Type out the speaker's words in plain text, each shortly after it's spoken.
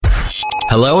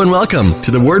Hello and welcome to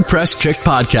the WordPress Chick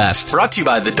podcast, brought to you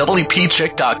by the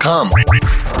WPChick.com.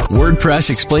 WordPress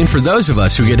explained for those of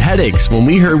us who get headaches when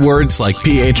we hear words like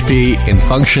PHP and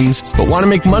functions, but want to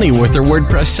make money with their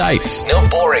WordPress sites. No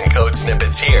boring code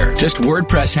snippets here, just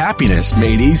WordPress happiness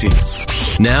made easy.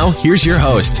 Now, here's your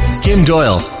host, Kim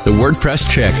Doyle, the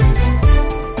WordPress Chick.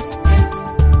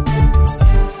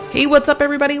 Hey, what's up,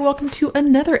 everybody? Welcome to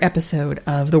another episode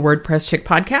of the WordPress Chick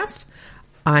podcast.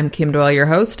 I'm Kim Doyle, your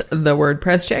host, the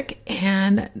WordPress Chick,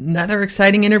 and another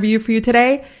exciting interview for you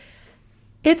today.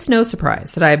 It's no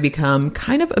surprise that I've become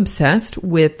kind of obsessed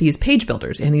with these page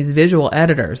builders and these visual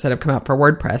editors that have come out for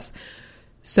WordPress.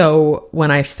 So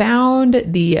when I found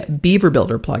the Beaver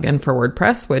Builder plugin for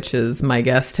WordPress, which is my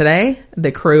guest today,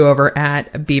 the crew over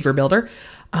at Beaver Builder,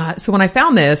 so when I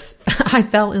found this, I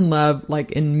fell in love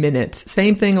like in minutes.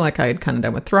 Same thing like I had kind of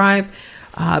done with Thrive.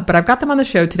 But I've got them on the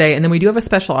show today, and then we do have a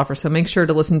special offer, so make sure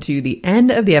to listen to the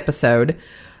end of the episode.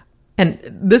 And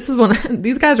this is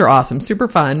these guys are awesome, super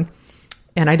fun,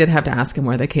 and I did have to ask them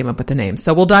where they came up with the name.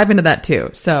 So we'll dive into that too.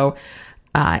 So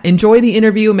enjoy the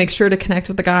interview, make sure to connect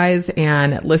with the guys,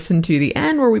 and listen to the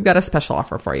end where we've got a special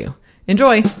offer for you.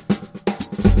 Enjoy!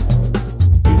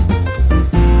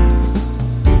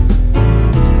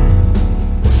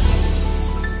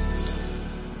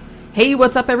 Hey,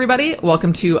 what's up, everybody?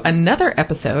 Welcome to another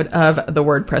episode of the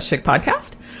WordPress Chick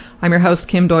podcast. I'm your host,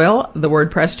 Kim Doyle, the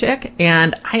WordPress Chick,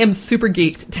 and I am super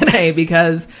geeked today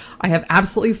because I have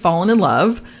absolutely fallen in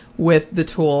love with the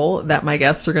tool that my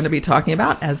guests are going to be talking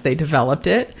about as they developed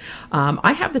it.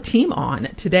 I have the team on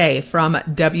today from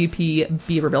WP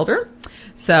Beaver Builder.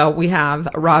 So we have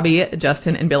Robbie,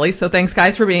 Justin, and Billy. So thanks,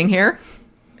 guys, for being here.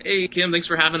 Hey, Kim, thanks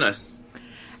for having us.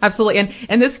 Absolutely.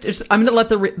 And this just, I'm going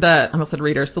to let I almost said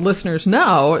readers, the listeners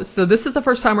know. So this is the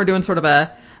first time we're doing sort of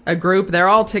a group. They're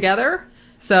all together.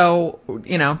 So,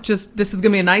 just this is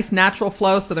going to be a nice natural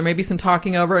flow. So there may be some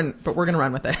talking over, but we're going to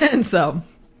run with it. And so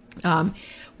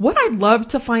what I'd love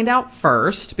to find out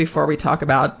first, before we talk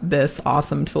about this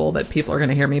awesome tool that people are going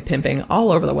to hear me pimping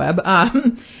all over the web,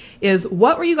 is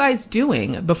what were you guys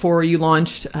doing before you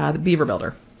launched the Beaver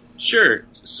Builder? Sure.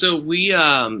 So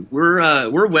we're a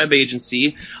web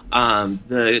agency.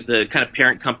 The kind of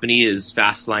parent company is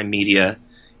Fastline Media,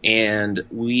 and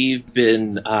we've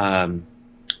been building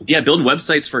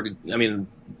websites for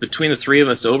between the three of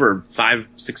us over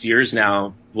 5-6 years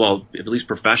now. Well, at least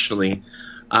professionally.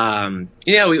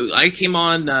 I came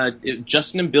on.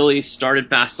 Justin and Billy started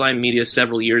Fastline Media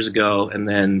several years ago, and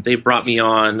then they brought me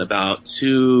on about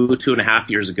 2.5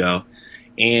 years ago,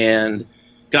 and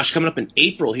gosh, coming up in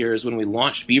April here is when we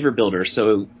launched Beaver Builder.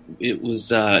 So it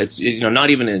was, not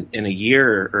even in a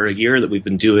year that we've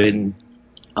been doing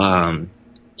the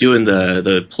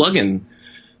plugin.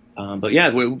 But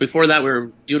yeah, before that we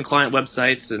were doing client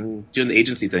websites and doing the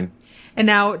agency thing. And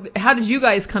now, how did you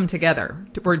guys come together?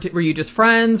 Were you just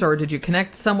friends, or did you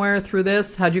connect somewhere through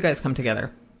this? How'd you guys come together?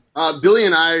 Billy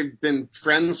and I have been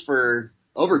friends for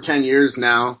over 10 years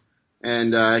now.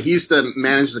 And he used to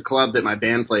manage the club that my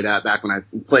band played at back when I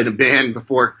played a band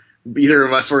before either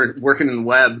of us were working in the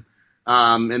web.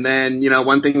 And then,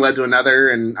 one thing led to another,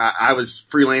 and I was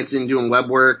freelancing doing web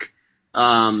work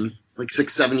like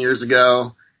 6-7 years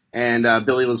ago. And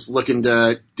Billy was looking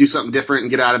to do something different and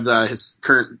get out of his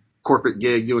current corporate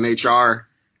gig doing HR.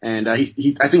 And I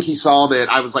think he saw that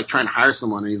I was like trying to hire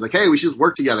someone, and he's like, "Hey, we should just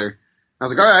work together." I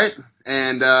was like, "All right."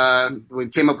 And we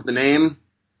came up with the name.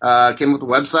 Came with a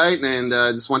website and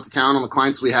just went to town on the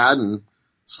clients we had and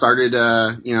started,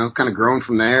 kind of growing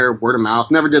from there, word of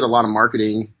mouth. Never did a lot of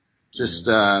marketing, just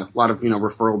a lot of,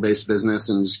 referral-based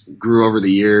business, and just grew over the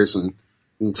years and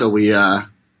until we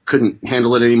couldn't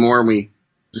handle it anymore. And we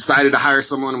decided to hire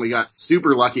someone, and we got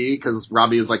super lucky because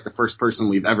Robbie is like the first person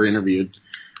we've ever interviewed.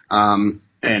 And,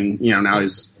 now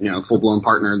he's, full-blown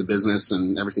partner in the business,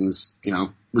 and everything's,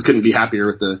 we couldn't be happier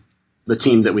with the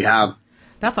team that we have.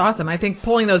 That's awesome. I think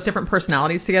pulling those different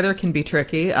personalities together can be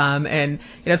tricky. And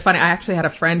it's funny. I actually had a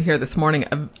friend here this morning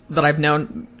that I've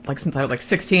known since I was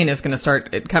 16 is going to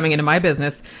start coming into my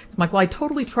business. So I'm like, well, I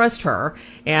totally trust her.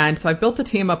 And so I built a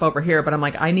team up over here, but I'm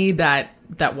like, I need that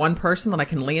one person that I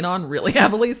can lean on really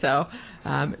heavily. So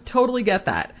totally get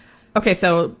that. Okay.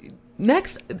 So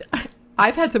next,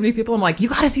 I've had so many people, I'm like, you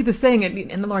got to see this thing.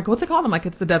 And they're like, what's it called? I'm like,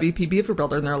 it's the WP Beaver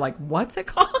Builder. And they're like, what's it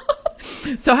called?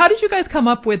 So how did you guys come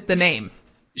up with the name?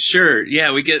 Sure.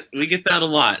 Yeah, we get that a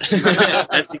lot,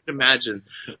 as you can imagine.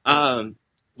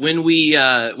 When we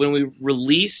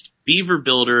released Beaver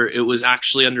Builder, it was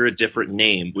actually under a different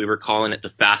name. We were calling it the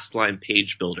Fastline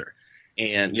Page Builder,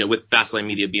 and with Fastline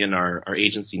Media being our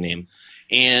agency name.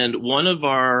 And one of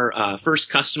our first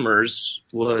customers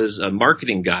was a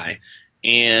marketing guy,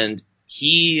 and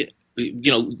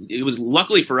it was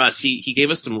luckily for us, he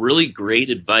gave us some really great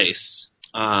advice,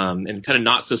 and kind of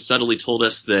not so subtly told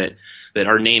us that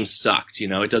our name sucked.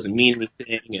 It doesn't mean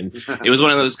anything. And it was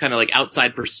one of those kind of like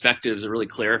outside perspectives that really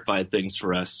clarified things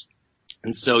for us.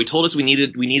 And so he told us we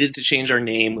needed to change our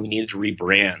name. We needed to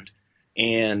rebrand.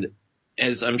 And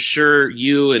as I'm sure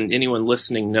you and anyone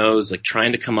listening knows, like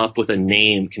trying to come up with a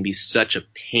name can be such a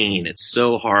pain. It's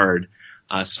so hard,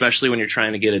 especially when you're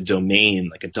trying to get a domain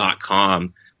like a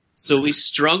 .com. So we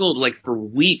struggled like for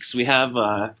weeks. We have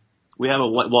our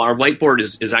whiteboard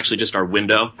is actually just our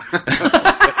window.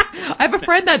 I have a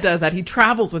friend that does that. He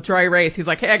travels with dry erase. He's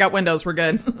like, hey, I got windows. We're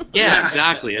good. Yeah,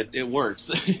 exactly. It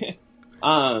works.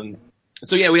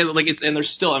 So yeah, we had and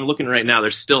there's still, I'm looking right now,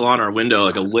 there's still on our window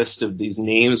like a list of these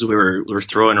names we were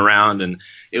throwing around, and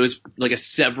it was like a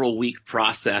several week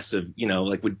process of,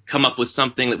 like we'd come up with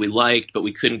something that we liked, but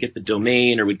we couldn't get the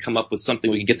domain, or we'd come up with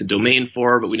something we could get the domain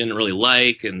for, but we didn't really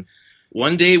like. And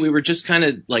one day we were just kind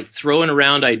of like throwing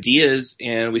around ideas,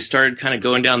 and we started kind of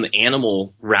going down the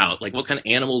animal route, like what kind of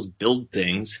animals build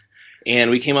things.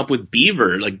 And we came up with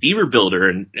Beaver, like Beaver Builder.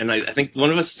 And I think one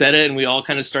of us said it, and we all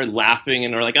kind of started laughing,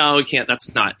 and we're like, oh, we can't,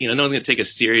 that's not, no one's going to take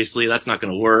us seriously. That's not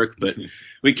going to work. But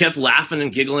we kept laughing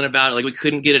and giggling about it. Like we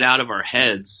couldn't get it out of our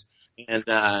heads. And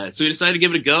so we decided to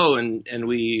give it a go. And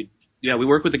we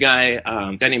work with a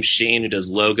guy named Shane, who does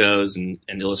logos and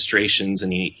illustrations,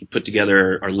 and he put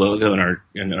together our logo and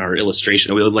our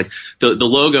illustration. We like the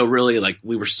logo really, like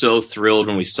we were so thrilled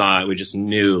when we saw it. We just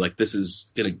knew like this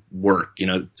is gonna work.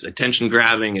 It's attention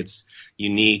grabbing, it's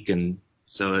unique, and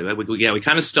so we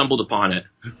kind of stumbled upon it.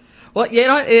 Well, it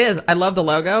is. I love the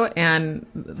logo, and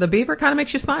the beaver kind of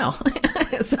makes you smile.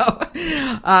 So,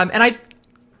 and I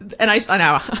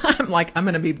know I'm like, I'm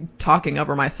going to be talking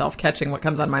over myself, catching what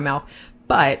comes out of my mouth.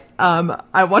 But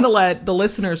I want to let the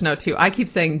listeners know, too. I keep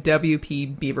saying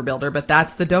WP Beaver Builder, but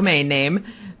that's the domain name.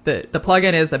 The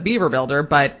plugin is the Beaver Builder.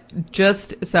 But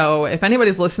just so if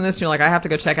anybody's listening to this and you're like, I have to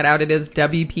go check it out, it is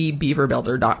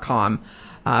WPBeaverBuilder.com.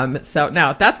 So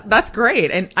no, that's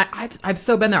great. And I've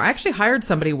so been there. I actually hired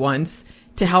somebody once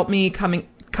to help me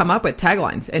come up with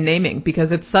taglines and naming,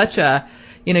 because it's such a,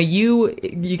 you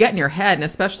get in your head, and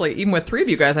especially even with three of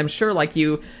you guys, I'm sure like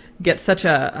you get such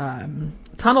a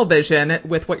tunnel vision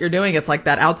with what you're doing. It's like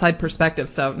that outside perspective.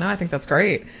 So no, I think that's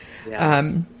great. Yeah,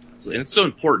 and it's so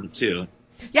important too.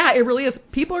 Yeah, it really is.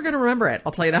 People are going to remember it.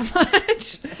 I'll tell you that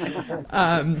much.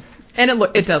 And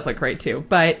it does look great too.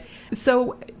 But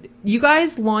so you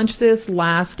guys launched this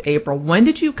last April. When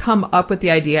did you come up with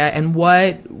the idea, and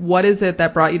what is it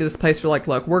that brought you to this place? You're like,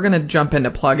 look, we're going to jump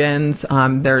into plugins.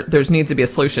 There's needs to be a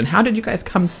solution. How did you guys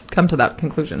come to that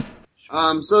conclusion?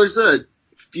 So there's a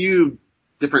few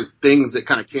different things that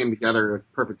kind of came together, a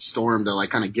perfect storm to like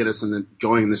kind of get us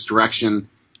going in this direction.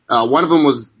 One of them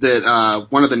was that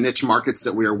one of the niche markets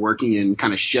that we were working in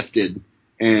kind of shifted,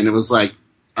 and it was like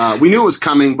we knew it was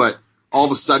coming, but all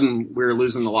of a sudden we were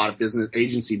losing a lot of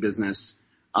agency business,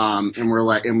 and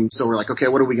so we're like, okay,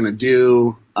 what are we going to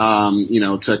do,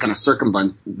 to kind of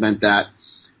circumvent that?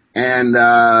 And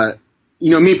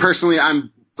me personally,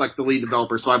 I'm like the lead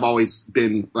developer, so I've always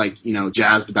been like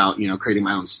jazzed about creating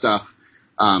my own stuff,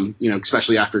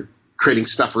 especially after creating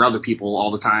stuff for other people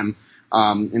all the time,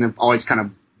 and I've always kind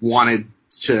of wanted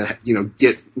to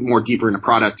get more deeper into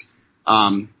product.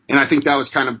 And I think that was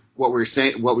kind of what we were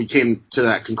saying, what we came to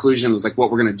that conclusion was like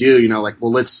what we're going to do,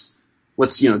 let's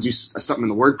do something in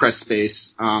the WordPress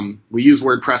space. We use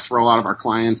WordPress for a lot of our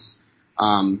clients.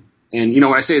 And when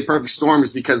I say a perfect storm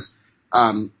is because,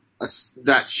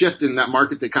 that shift in that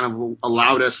market that kind of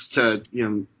allowed us to,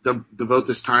 devote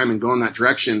this time and go in that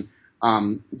direction.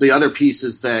 The other piece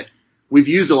is that we've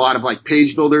used a lot of like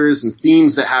page builders and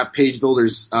themes that have page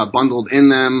builders, bundled in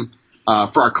them,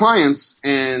 for our clients.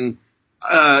 And,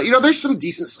 there's some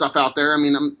decent stuff out there. I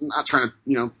mean, I'm not trying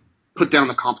to, put down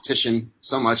the competition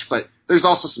so much, but there's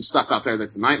also some stuff out there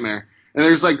that's a nightmare. And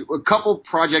there's like a couple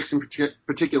projects in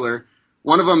particular.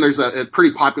 One of them, there's a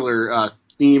pretty popular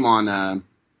theme on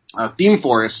Theme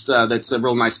Forest that's a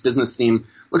real nice business theme.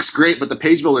 Looks great, but the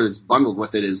page builder that's bundled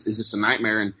with it is just a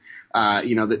nightmare. And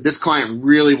this client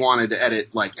really wanted to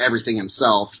edit like everything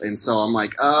himself, and so I'm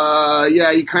like,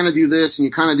 you kind of do this and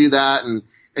you kind of do that, and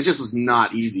it just was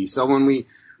not easy. So when we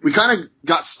kind of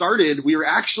got started, we were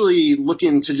actually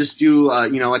looking to just do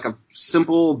like a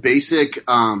simple, basic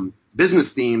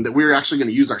business theme that we were actually going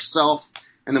to use ourselves,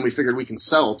 and then we figured we can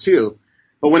sell too.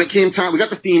 But when it came time, we got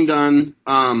the theme done.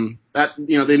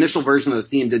 The initial version of the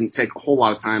theme didn't take a whole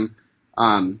lot of time.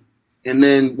 And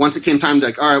then once it came time to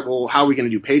like, all right, well, how are we going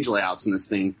to do page layouts in this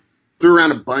thing? Threw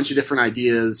around a bunch of different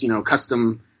ideas,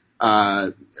 custom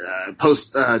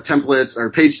post templates or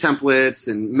page templates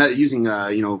and using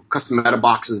custom meta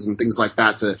boxes and things like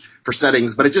that for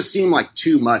settings, but it just seemed like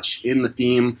too much in the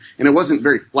theme, and it wasn't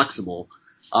very flexible.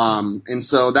 And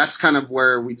so that's kind of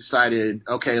where we decided,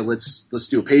 okay, let's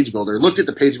do a page builder. Looked at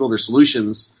the page builder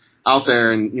solutions out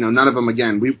there, and none of them,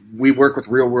 again, we work with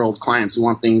real world clients who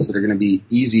want things that are going to be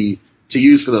easy to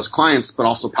use for those clients, but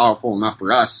also powerful enough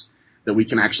for us that we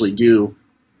can actually do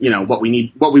what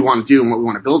we want to do and what we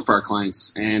want to build for our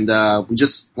clients. And we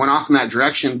just went off in that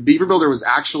direction. Beaver Builder was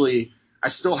actually, I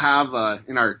still have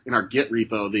in our Git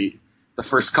repo the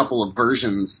first couple of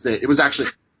versions that it was actually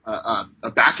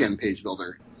a back-end page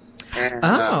builder.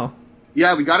 And,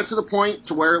 yeah, we got it to the point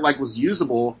to where it was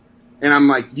usable, and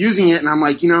I'm using it, and I'm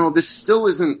this still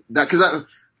isn't that, because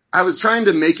I was trying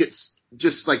to make it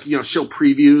just show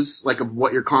previews of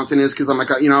what your content is, because I'm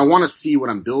I want to see what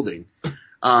I'm building.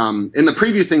 And the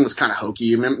preview thing was kind of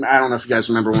hokey. I don't know if you guys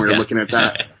remember when we were looking at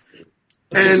that.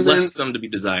 And left some to be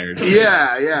desired.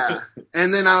 Yeah.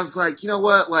 And then I was like, you know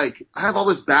what? I have all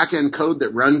this back end code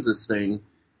that runs this thing.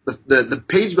 The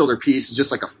page builder piece is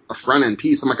just a front end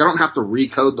piece. I'm I don't have to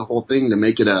recode the whole thing to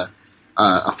make it a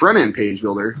front end page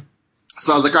builder.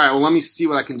 So I was like, all right, well, let me see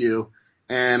what I can do.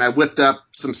 And I whipped up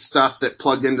some stuff that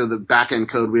plugged into the back end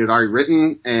code we had already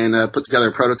written, and put together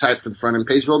a prototype for the front end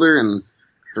page builder, and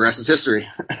the rest is history.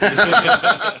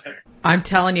 I'm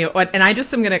telling you, and I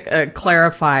just am going to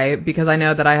clarify, because I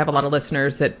know that I have a lot of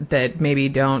listeners that maybe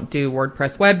don't do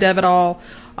WordPress web dev at all,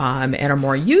 and are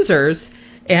more users.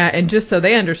 And just so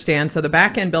they understand, so the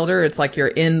back-end builder, it's like you're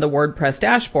in the WordPress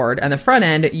dashboard, and the front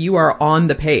end, you are on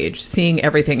the page, seeing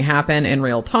everything happen in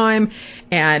real time.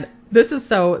 And this is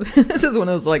one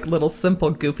of those little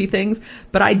simple goofy things,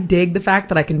 but I dig the fact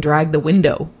that I can drag the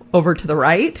window over to the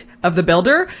right of the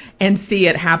builder and see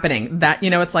it happening. That,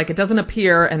 it's it doesn't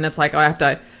appear, and it's I have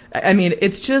to,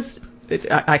 it's just,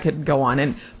 I could go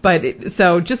on.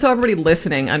 So just so everybody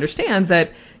listening understands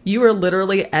that you are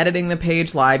literally editing the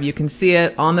page live. You can see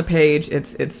it on the page.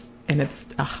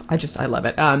 I love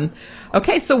it.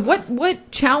 Okay. So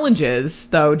what challenges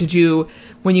though did you,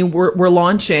 when you were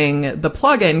launching the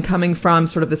plugin, coming from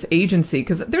sort of this agency,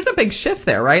 because there's a big shift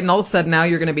there, right? And all of a sudden now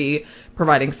you're going to be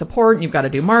providing support, and you've got to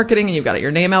do marketing, and you've got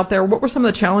your name out there. What were some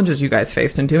of the challenges you guys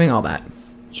faced in doing all that?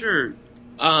 Sure.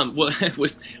 Well,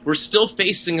 we're still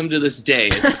facing them to this day.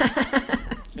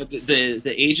 The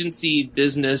agency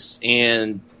business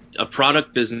and a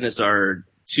product business are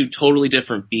two totally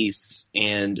different beasts.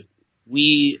 And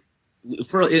in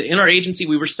our agency,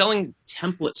 we were selling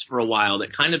templates for a while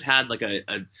that kind of had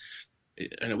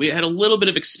we had a little bit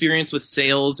of experience with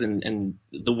sales and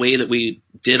the way that we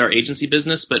did our agency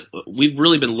business, but we've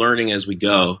really been learning as we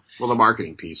go. Well, the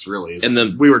marketing piece really is,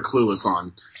 we were clueless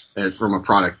on it from a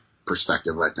product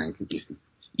perspective, I think.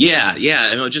 Yeah.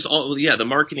 The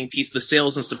marketing piece, the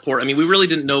sales and support. We really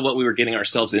didn't know what we were getting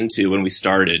ourselves into when we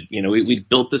started. We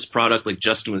built this product, like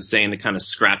Justin was saying, to kind of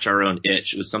scratch our own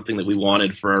itch. It was something that we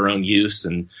wanted for our own use,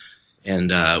 and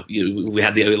we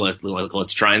had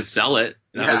let's try and sell it.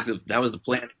 That was the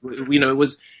plan.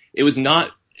 It was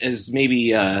not as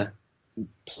maybe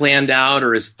planned out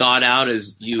or as thought out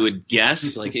as you would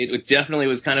guess. It definitely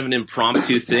was kind of an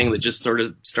impromptu thing that just sort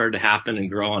of started to happen and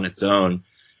grow on its own.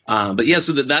 But yeah,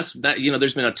 so that's that.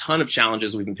 There's been a ton of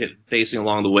challenges we've been facing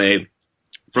along the way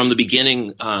from the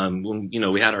beginning. When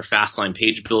we had our Fastline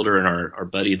page builder, and our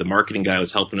buddy, the marketing guy,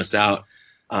 was helping us out.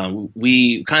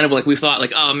 We kind of we thought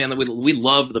oh man, we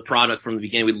loved the product from the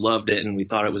beginning. We loved it, and we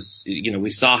thought it was we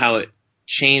saw how it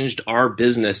changed our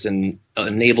business and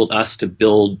enabled us to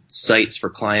build sites for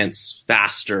clients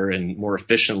faster and more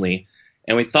efficiently.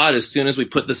 And we thought as soon as we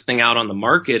put this thing out on the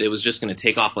market, it was just going to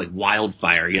take off like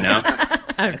wildfire,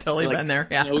 I've totally been there.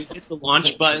 Yeah. We hit the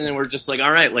launch button and we're just like,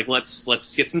 all right,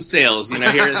 let's get some sales.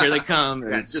 Here they come.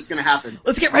 Yeah, it's just going to happen.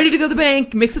 Let's get ready to go to the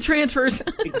bank, mix the transfers.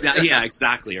 Exactly. Yeah,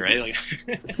 exactly. Right.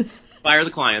 Fire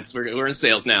the clients. We're in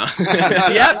sales now.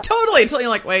 Yep, totally. Until you're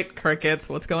like, wait, crickets,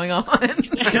 what's going on?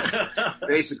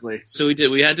 Basically. So we did.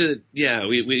 We had to. Yeah.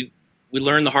 We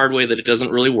learned the hard way that it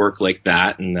doesn't really work like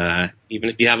that. And even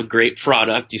if you have a great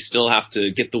product, you still have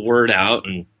to get the word out.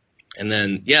 And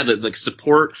then, the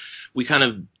support, we kind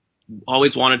of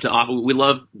always wanted to offer. We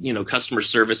love, customer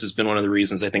service has been one of the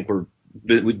reasons I think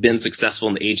we've been successful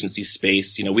in the agency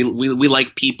space. We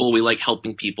like people. We like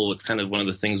helping people. It's kind of one of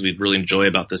the things we really enjoy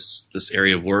about this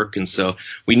area of work. And so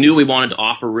we knew we wanted to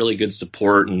offer really good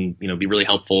support and, be really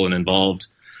helpful and involved.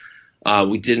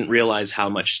 We didn't realize how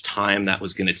much time that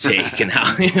was going to take and how,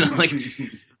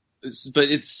 but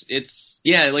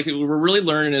we're really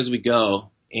learning as we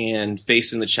go and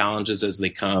facing the challenges as they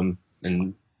come.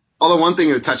 And although one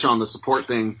thing to touch on the support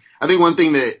thing, I think one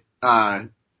thing that that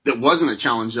wasn't a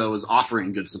challenge though is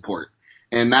offering good support.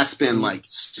 And that's been like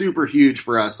super huge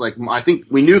for us. Like, I think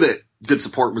we knew that good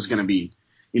support was going to be,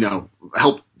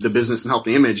 help the business and help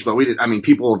the image, but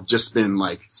people have just been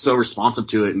like so responsive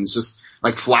to it, and it's just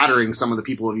like flattering. Some of the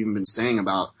people have even been saying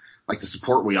about like the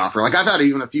support we offer. Like, I've had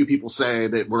even a few people say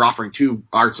that we're offering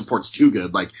our support's too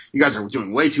good. Like, you guys are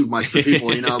doing way too much for people,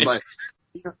 but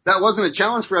that wasn't a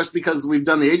challenge for us because we've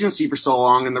done the agency for so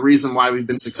long. And the reason why we've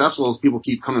been successful is people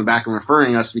keep coming back and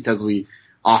referring us because we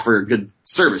offer good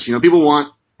service. People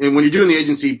want, and when you're doing the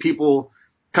agency, people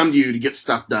come to you to get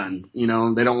stuff done. They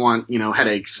don't want,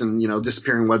 headaches and,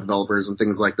 disappearing web developers and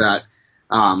things like that.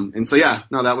 And so,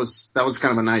 that was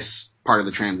kind of a nice part of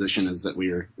the transition, is that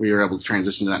we were able to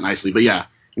transition to that nicely. But yeah,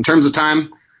 in terms of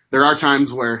time, there are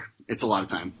times where it's a lot of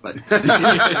time, but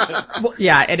well,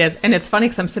 yeah, it is. And it's funny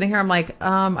because I'm sitting here, I'm like,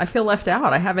 I feel left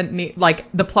out. I haven't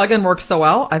the plugin works so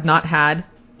well. I've not had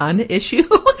an issue.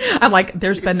 I'm like,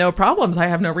 there's been no problems. I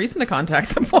have no reason to contact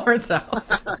support. So.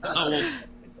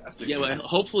 Yeah, well,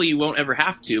 hopefully you won't ever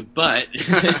have to, but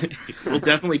we'll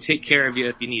definitely take care of you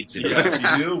if you need to. Yeah,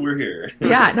 if you do, we're here.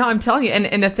 Yeah, no, I'm telling you.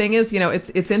 And the thing is,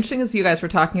 it's interesting as you guys were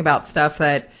talking about stuff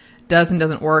that does and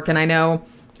doesn't work. And I know,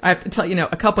 I have to tell you,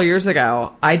 a couple years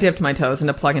ago, I dipped my toes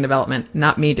into plugin development,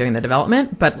 not me doing the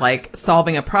development, but like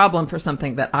solving a problem for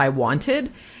something that I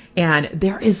wanted. And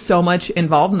there is so much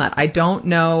involved in that. I don't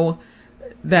know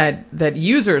that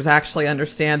users actually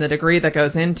understand the degree that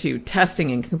goes into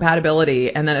testing and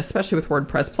compatibility, and then especially with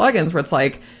WordPress plugins, where it's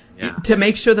like, to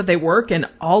make sure that they work in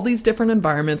all these different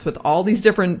environments with all these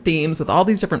different themes, with all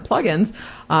these different plugins.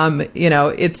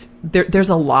 There's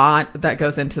a lot that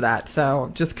goes into that. So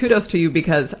just kudos to you,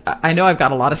 because I know I've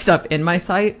got a lot of stuff in my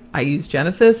site. I use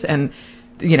Genesis, and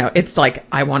it's like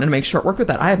I wanted to make sure it worked with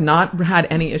that. I have not had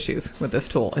any issues with this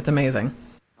tool. It's amazing.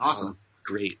 Awesome.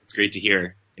 Great. It's great to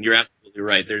hear. And you're absolutely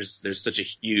right. There's such a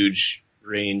huge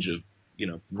range of,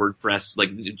 WordPress,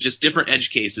 like just different edge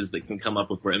cases that can come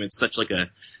up with. It's such like a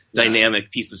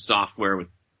dynamic piece of software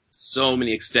with so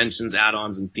many extensions,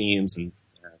 add-ons, and themes. And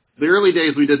the early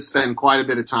days, we did spend quite a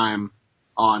bit of time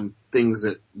on things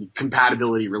that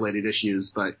compatibility related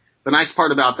issues. But the nice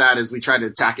part about that is we try to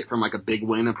attack it from like a big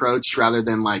win approach rather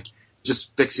than like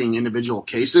just fixing individual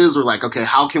cases. Or like, okay,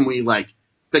 how can we like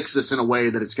fix this in a way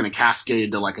that it's going to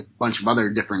cascade to like a bunch of other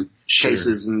different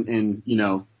cases, and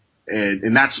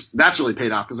that's really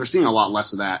paid off, because we're seeing a lot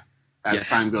less of that as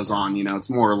time goes on. It's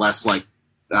more or less like,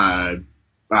 I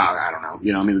don't know,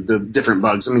 the different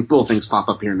bugs. Little things pop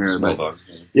up here and there,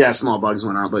 small bugs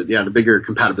went out, but the bigger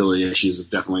compatibility issues have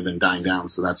definitely been dying down.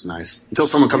 So that's nice until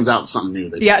someone comes out with something new.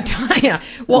 Yeah.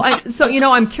 Well,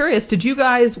 I'm curious, did you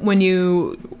guys,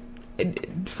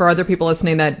 for other people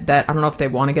listening that I don't know if they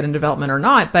want to get in development or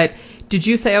not, but did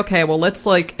you say, okay, well, let's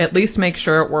like at least make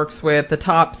sure it works with the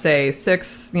top, say,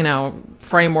 6,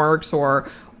 frameworks or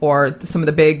some of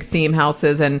the big theme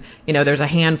houses, and there's a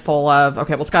handful of,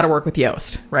 okay, well, it's got to work with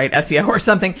Yoast, right? SEO or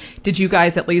something. Did you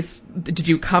guys did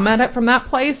you come at it from that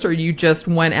place, or you just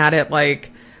went at it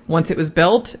like once it was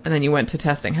built and then you went to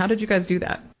testing? How did you guys do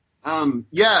that? A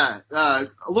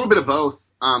little bit of both.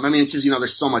 Because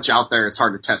there's so much out there, it's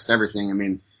hard to test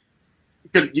everything.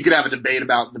 You could have a debate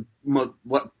about what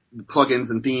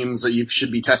plugins and themes that you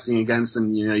should be testing against,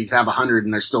 and you could have 100,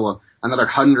 and there's still another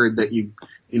 100 that we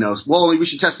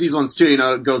should test these ones too.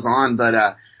 It goes on, but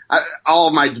all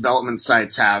of my development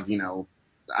sites have some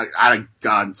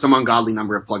ungodly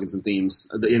number of plugins and themes.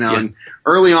 And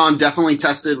early on, definitely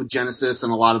tested with Genesis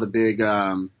and a lot of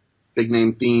the big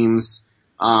name themes.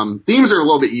 Themes are a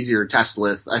little bit easier to test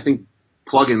with. I think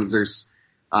plugins, it's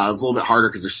a little bit harder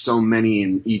because there's so many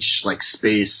in each like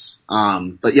space.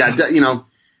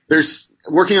 There's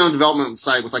working on a development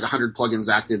site with like 100 plugins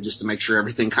active just to make sure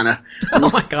everything kind of. Oh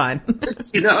my god! I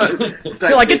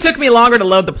feel like it took me longer to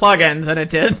load the plugins than it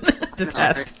did to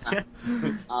test. But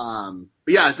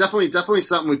definitely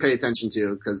something we pay attention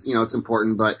to, because it's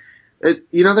important. But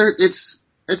it's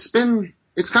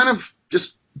kind of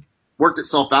just worked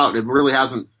itself out. It really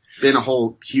hasn't been a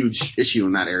whole huge issue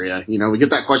in that area. We get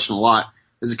that question a lot.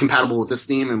 Is it compatible with this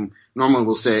theme? And normally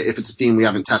we'll say, if it's a theme we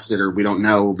haven't tested or we don't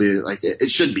know, we'll be like, it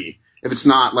should be. If it's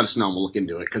not, let us know and we'll look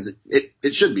into it, because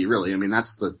it should be, really.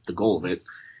 That's the goal of it,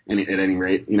 at any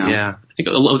rate. Yeah, I think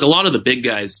a lot of the big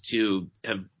guys too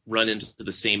have run into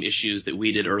the same issues that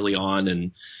we did early on,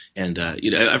 and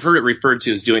I've heard it referred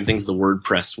to as doing things the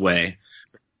WordPress way.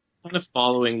 kind of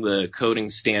following the coding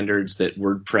standards that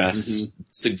WordPress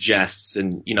suggests.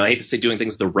 And, I hate to say doing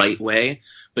things the right way,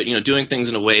 but, doing things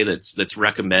in a way that's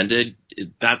recommended.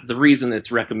 That the reason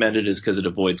it's recommended is because it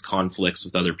avoids conflicts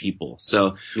with other people.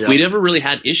 So we never really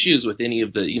had issues with any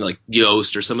of the, like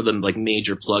Yoast or some of the like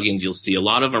major plugins you'll see. A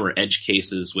lot of them are edge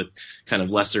cases with kind of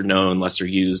lesser known, lesser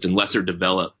used, and lesser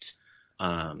developed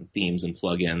themes and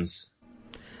plugins.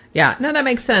 Yeah, no, that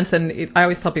makes sense. And I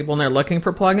always tell people when they're looking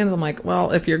for plugins, I'm like,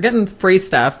 well, if you're getting free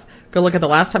stuff, go look at the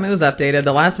last time it was updated,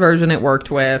 the last version it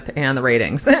worked with, and the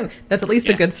ratings. That's at least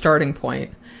a good starting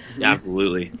point. Yeah,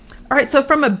 absolutely. All right, so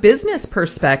from a business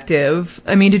perspective,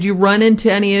 I mean, did you run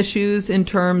into any issues in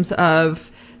terms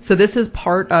of, so this is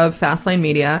part of Fastlane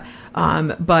Media,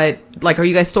 but like, are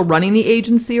you guys still running the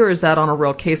agency, or is that on a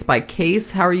real case by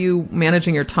case? How are you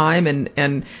managing your time?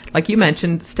 And like you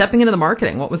mentioned, stepping into the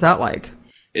marketing, what was that like?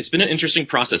 It's been an interesting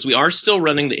process. We are still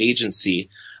running the agency.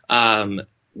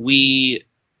 Originally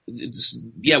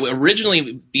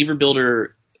Beaver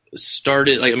Builder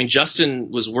started, Justin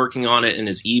was working on it in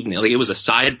his evening. Like, it was a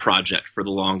side project for the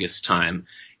longest time.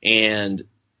 And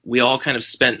we all kind of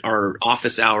spent our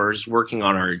office hours working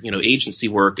on our, agency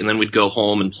work, and then we'd go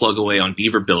home and plug away on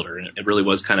Beaver Builder. And it really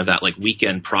was kind of that like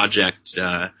weekend project,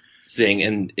 thing.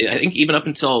 And I think even up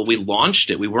until we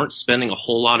launched it, we weren't spending a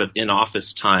whole lot of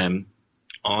in-office time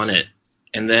on it.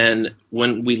 And then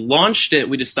when we launched it,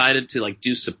 we decided to like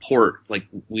do support. Like,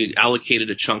 we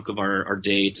allocated a chunk of our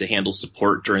day to handle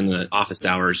support during the office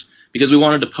hours, because we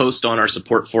wanted to post on our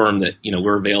support forum that,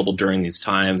 we're available during these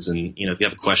times. And, if you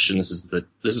have a question, this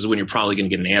is when you're probably going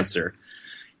to get an answer.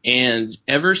 And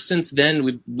ever since then,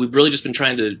 we've really just been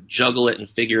trying to juggle it and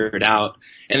figure it out.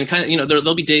 And kind of,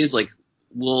 there'll be days like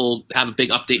we'll have a big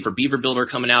update for Beaver Builder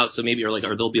coming out. So maybe, or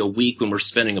there'll be a week when we're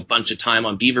spending a bunch of time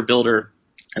on Beaver Builder.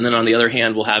 And then on the other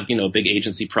hand, we'll have, a big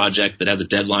agency project that has a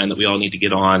deadline that we all need to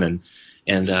get on. And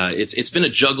it's been a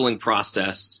juggling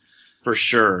process for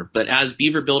sure. But as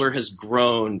Beaver Builder has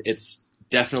grown, it's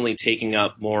definitely taking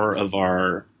up more of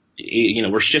our,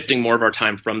 we're shifting more of our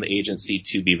time from the agency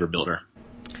to Beaver Builder.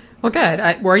 Well, good.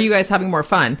 Where are you guys having more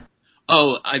fun?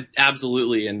 Oh,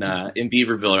 absolutely. In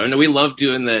Beaver Builder. I know we love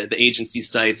doing the agency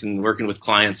sites and working with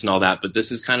clients and all that, but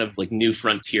this is kind of like new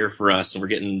frontier for us. And we're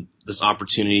getting this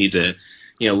opportunity to,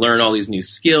 learn all these new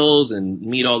skills and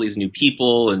meet all these new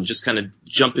people, and just kind of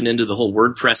jumping into the whole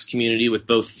WordPress community with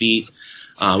both feet.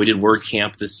 We did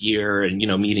WordCamp this year, and,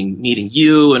 meeting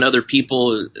you and other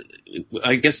people.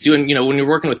 I guess doing, when you're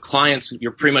working with clients,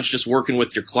 you're pretty much just working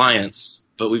with your clients,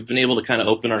 but we've been able to kind of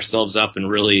open ourselves up and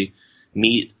really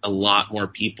meet a lot more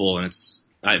people. And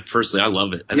I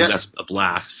love it. I think that's a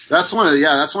blast. That's one of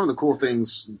the cool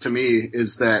things to me,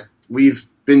 is that we've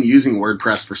been using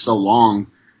WordPress for so long,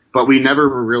 but we never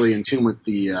were really in tune with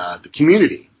the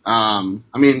community.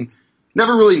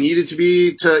 Never really needed to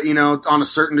be on a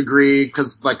certain degree,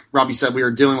 because like Robbie said, we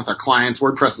were dealing with our clients.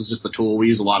 WordPress is just a tool. We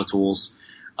use a lot of tools.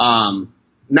 Now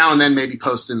and then maybe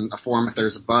post in a forum if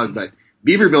there's a bug, but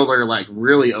Beaver Builder like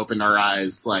really opened our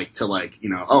eyes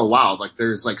oh wow, like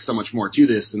there's like so much more to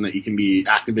this, and that you can be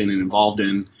active in and involved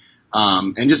in.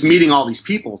 And just meeting all these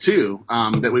people too,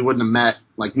 that we wouldn't have met,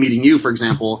 like meeting you, for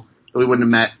example, that we wouldn't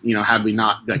have met, had we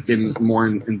not like been more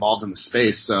involved in the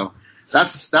space. So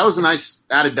that was a nice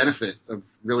added benefit of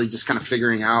really just kind of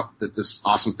figuring out that this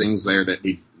awesome thing's there that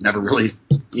we never really,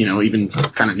 even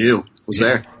kind of knew was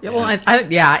there. Yeah, well,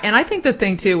 and I think the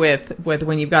thing too with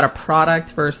when you've got a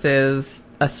product versus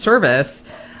a service,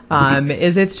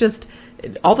 is it's just,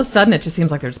 all of a sudden it just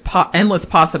seems like there's endless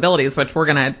possibilities, which we're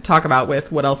going to talk about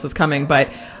with what else is coming. But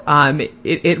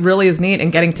it really is neat,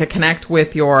 and getting to connect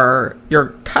with your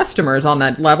customers on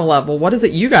that level of, well, what is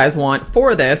it you guys want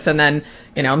for this? And then,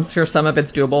 I'm sure some of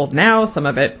it's doable now, some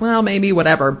of it, well, maybe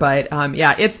whatever. But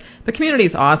the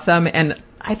community's awesome. And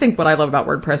I think what I love about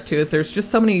WordPress too is there's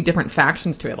just so many different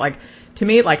factions to it. Like, to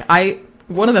me,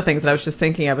 one of the things that I was just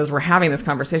thinking of as we're having this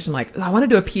conversation, like, I want to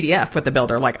do a PDF with the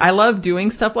builder. Like, I love doing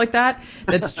stuff like that.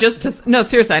 That's just no,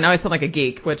 seriously, I know I sound like a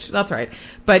geek, which that's right.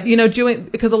 But,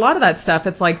 because a lot of that stuff,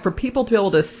 it's like for people to be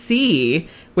able to see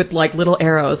with like little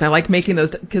arrows. I like making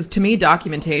those, because to me,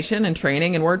 documentation and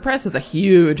training in WordPress is a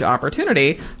huge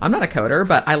opportunity. I'm not a coder,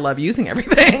 but I love using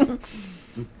everything.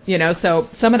 So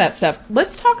some of that stuff.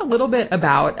 Let's talk a little bit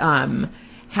about,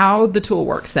 how the tool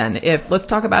works then. Let's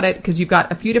talk about it, because you've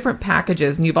got a few different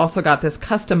packages, and you've also got this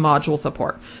custom module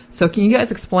support. So can you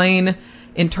guys explain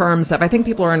in terms of, I think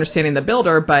people are understanding the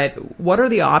builder, but what are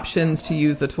the options to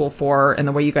use the tool for, and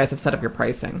the way you guys have set up your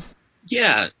pricing?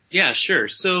 Yeah, sure.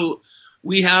 So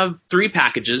we have 3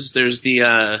 packages. There's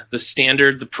the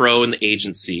standard, the pro, and the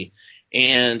agency.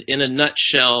 And in a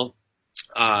nutshell,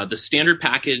 The standard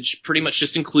package pretty much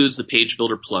just includes the page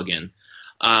builder plugin.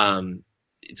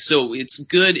 So it's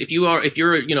good if you're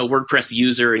a WordPress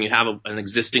user and you have an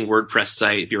existing WordPress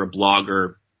site. If you're a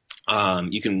blogger,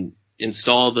 you can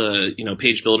install the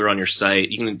page builder on your site.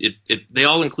 They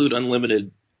all include an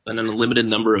unlimited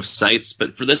number of sites,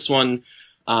 but for this one,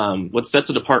 what sets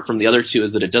it apart from the other two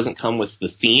is that it doesn't come with the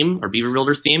theme or Beaver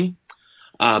Builder theme.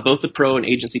 Both the Pro and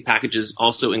Agency packages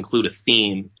also include a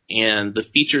theme, and the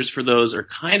features for those are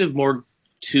kind of more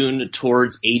tuned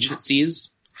towards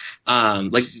agencies.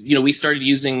 We started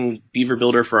using Beaver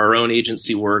Builder for our own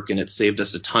agency work, and it saved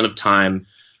us a ton of time.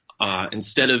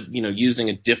 Instead of using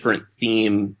a different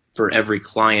theme for every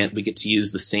client, we get to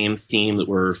use the same theme that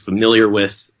we're familiar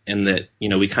with and that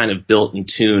we kind of built and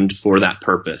tuned for that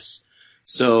purpose.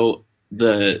 So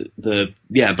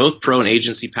both Pro and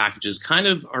Agency packages kind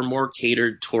of are more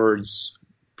catered towards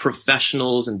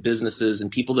professionals and businesses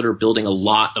and people that are building a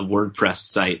lot of WordPress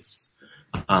sites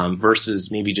versus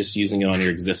maybe just using it on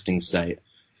your existing site.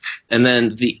 And then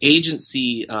the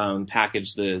Agency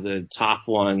package, the top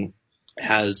one,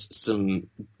 has some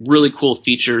really cool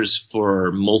features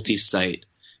for multi-site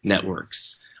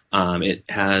networks. It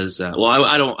has I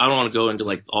don't want to go into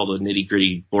like all the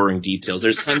nitty-gritty boring details.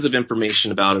 There's tons of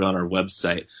information about it on our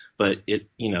website, but it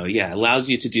allows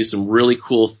you to do some really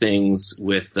cool things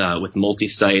with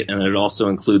multi-site, and it also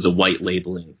includes a white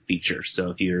labeling feature.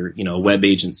 So if you're a web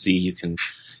agency, you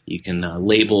can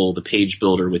label the page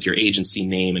builder with your agency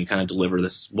name and kind of deliver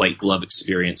this white glove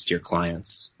experience to your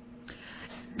clients.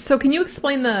 So can you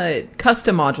explain the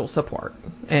custom module support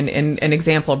and an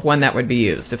example of when that would be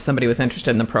used if somebody was interested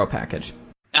in the Pro package?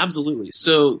 Absolutely.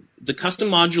 So the custom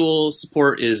module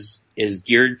support is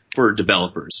geared for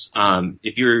developers.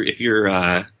 If you're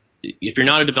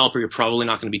not a developer, you're probably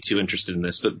not going to be too interested in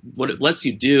this. But what it lets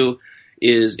you do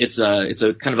is it's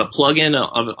a kind of a plugin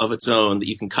of its own that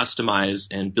you can customize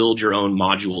and build your own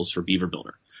modules for Beaver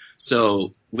Builder.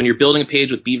 So when you're building a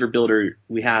page with Beaver Builder,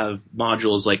 we have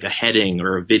modules like a heading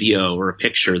or a video or a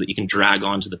picture that you can drag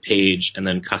onto the page and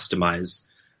then customize.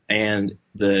 And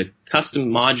the custom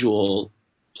module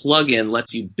plugin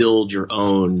lets you build your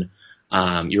own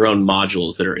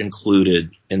modules that are included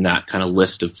in that kind of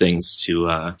list of things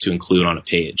to include on a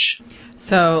page.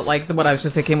 So like what I was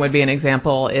just thinking would be an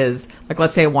example is like,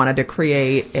 let's say I wanted to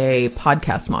create a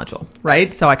podcast module,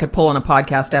 right? So I could pull in a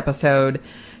podcast episode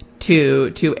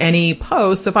to any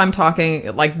post. If I'm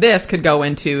talking like this could go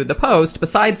into the post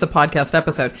besides the podcast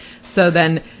episode. So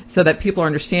that people are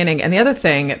understanding. And the other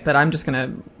thing that I'm just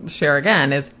going to share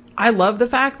again is I love the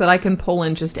fact that I can pull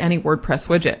in just any WordPress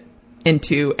widget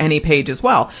into any page as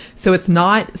well. So it's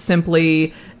not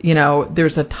simply,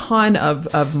 there's a ton of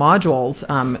modules,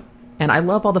 and I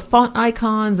love all the font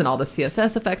icons and all the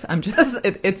CSS effects.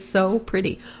 It's so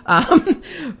pretty.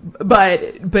 But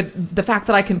the fact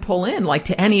that I can pull in like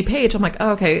to any page, I'm like,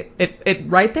 oh, okay, it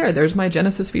right there's my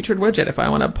Genesis featured widget if I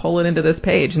want to pull it into this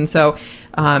page. And so,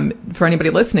 for anybody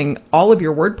listening, all of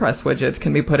your WordPress widgets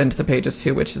can be put into the pages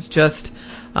too, which is just,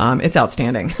 it's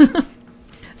outstanding.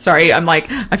 Sorry, I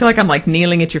feel like I'm like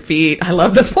kneeling at your feet. I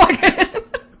love this plugin.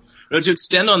 To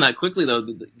extend on that quickly, though,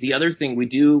 the other thing we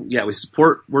do, we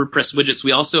support WordPress widgets.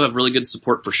 We also have really good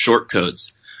support for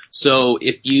shortcodes. So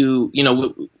if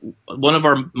one of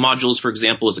our modules, for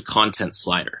example, is a content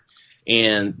slider.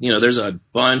 And, there's a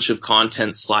bunch of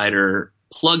content slider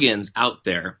plugins out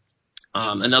there.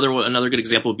 Another good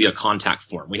example would be a contact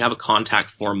form. We have a contact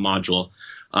form module.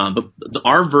 But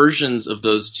our versions of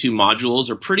those two modules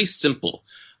are pretty simple.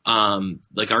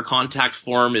 Like our contact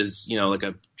form is, like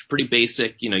a pretty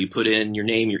basic, you put in your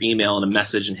name, your email, and a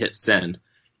message and hit send.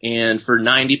 And for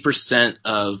 90%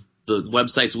 of the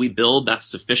websites we build,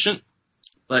 that's sufficient.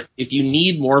 But if you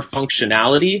need more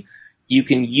functionality, you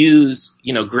can use,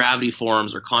 Gravity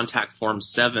Forms or Contact Form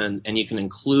 7, and you can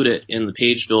include it in the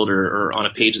page builder or on a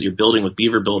page that you're building with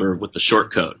Beaver Builder with the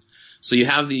shortcode. So you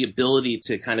have the ability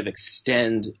to kind of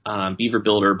extend Beaver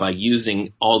Builder by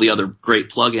using all the other great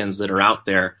plugins that are out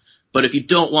there. But if you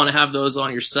don't want to have those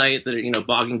on your site that are,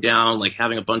 bogging down, like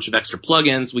having a bunch of extra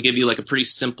plugins, we give you like a pretty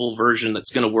simple version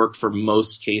that's going to work for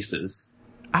most cases.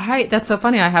 That's so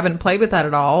funny. I haven't played with that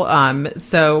at all.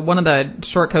 So one of the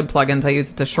shortcode plugins I use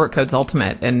is the Shortcodes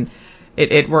Ultimate, and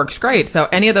it works great. So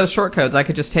any of those shortcodes I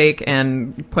could just take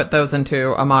and put those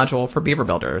into a module for Beaver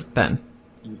Builder then.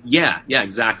 Yeah,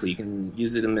 exactly. You can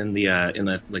use it in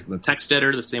the text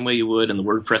editor the same way you would in the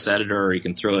WordPress editor, or you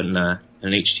can throw it in an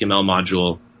HTML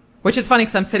module. Which is funny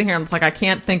because I'm sitting here and it's like I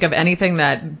can't think of anything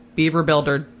that Beaver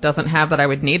Builder doesn't have that I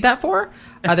would need that for,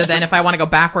 other than if I want to go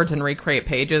backwards and recreate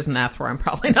pages, and that's where I'm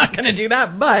probably not going to do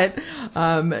that. But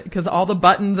because all the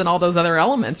buttons and all those other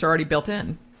elements are already built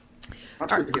in.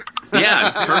 That's good to hear.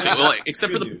 Yeah, perfect. Well,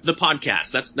 except for the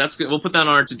podcast. That's good. We'll put that on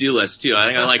our to-do list too. I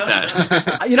think I like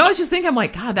that. I was just thinking, I'm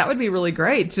like, God, that would be really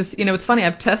great. Just, it's funny.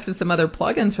 I've tested some other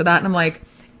plugins for that, and I'm like,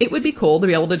 it would be cool to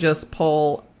be able to just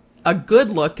pull a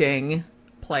good-looking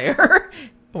player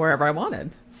wherever I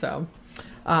wanted. So,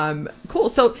 cool.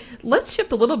 So let's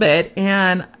shift a little bit,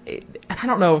 and I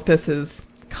don't know if this is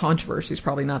controversy is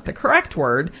probably not the correct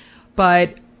word,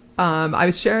 but I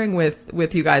was sharing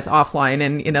with you guys offline,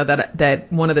 and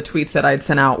that one of the tweets that I'd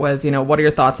sent out was, what are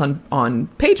your thoughts on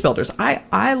page builders?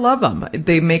 I love them.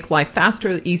 They make life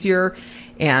faster, easier,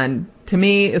 and to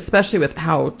me, especially with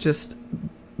how just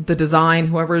the design,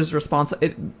 whoever is responsible,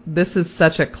 this is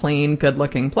such a clean,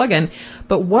 good-looking plugin.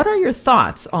 But what are your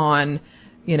thoughts on,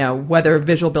 whether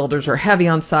visual builders are heavy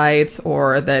on sites,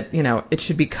 or that it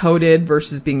should be coded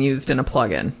versus being used in a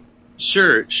plugin?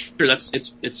 Sure.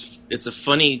 It's a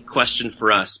funny question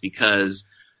for us because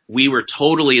we were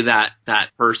totally that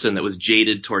person that was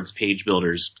jaded towards page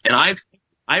builders, and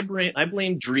I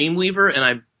blame Dreamweaver and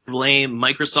I blame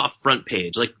Microsoft Front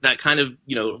Page, like that kind of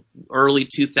early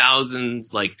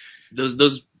 2000s, like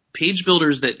those page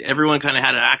builders that everyone kind of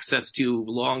had access to a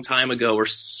long time ago were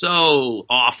so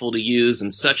awful to use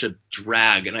and such a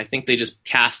drag. And I think they just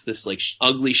cast this like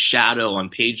ugly shadow on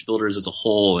page builders as a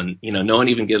whole. And, no one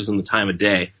even gives them the time of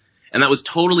day. And that was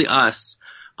totally us,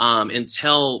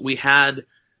 until we had,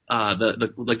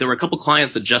 there were a couple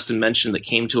clients that Justin mentioned that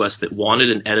came to us that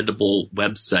wanted an editable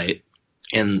website.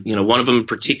 And, one of them in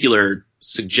particular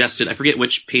suggested, I forget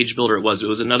which page builder it was. It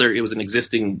was an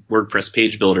existing WordPress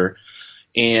page builder.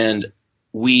 And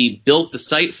we built the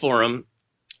site for him.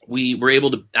 We were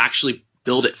able to actually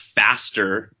build it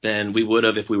faster than we would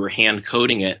have if we were hand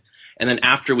coding it. And then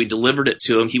after we delivered it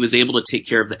to him, he was able to take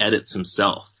care of the edits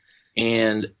himself.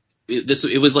 And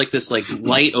it was like this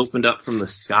light opened up from the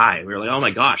sky. We were like, oh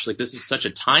my gosh, this is such a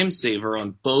time saver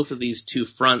on both of these two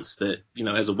fronts that,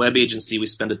 as a web agency, we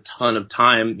spend a ton of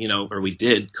time, or we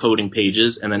did coding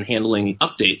pages and then handling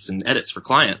updates and edits for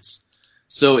clients.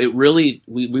 So it really,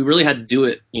 we really had to do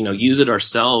it, use it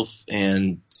ourselves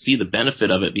and see the benefit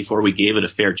of it before we gave it a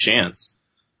fair chance.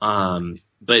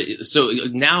 But so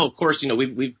now, of course,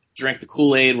 we've drank the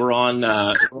Kool-Aid. We're on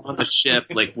the ship.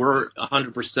 We're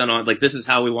 100% on. This is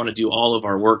how we want to do all of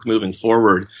our work moving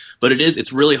forward. But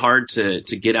it's really hard to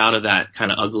get out of that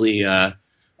kind of ugly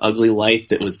light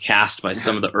that was cast by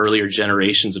some of the earlier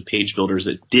generations of page builders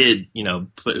that did,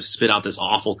 spit out this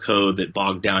awful code that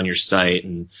bogged down your site.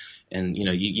 And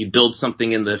you build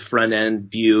something in the front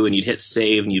end view and you'd hit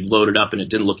save and you'd load it up and it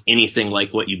didn't look anything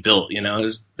like what you built.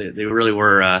 They really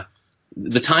were,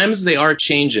 the times they are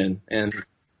changing. And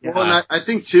and I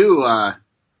think too,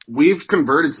 we've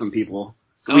converted some people.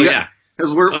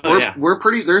 Because we're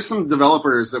pretty, there's some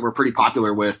developers that we're pretty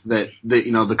popular with that,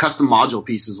 the custom module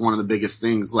piece is one of the biggest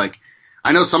things.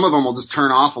 I know some of them will just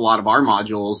turn off a lot of our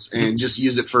modules and just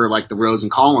use it for the rows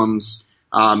and columns.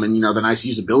 And the nice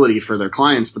usability for their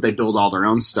clients, but they build all their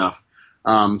own stuff.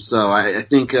 So I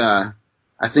think,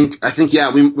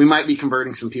 we might be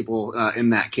converting some people,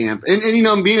 in that camp.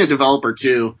 And being a developer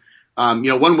too,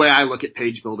 one way I look at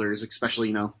page builders,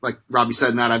 especially, like Robbie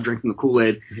said, and that I've drinking the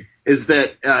Kool-Aid, is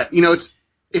that,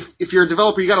 it's, if you're a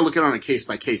developer, you got to look at it on a case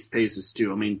by case basis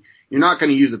too. I mean, you're not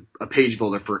going to use a page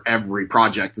builder for every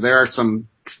project. There are some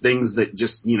things that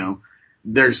just,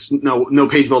 there's no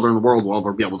page builder in the world will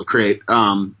ever be able to create,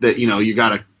 that, you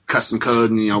got to custom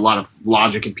code and, a lot of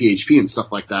logic and PHP and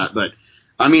stuff like that. But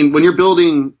I mean, when you're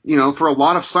building, for a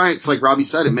lot of sites, like Robbie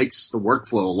said, it makes the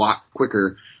workflow a lot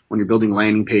quicker when you're building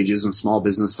landing pages and small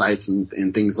business sites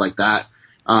and things like that.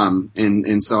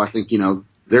 And so I think,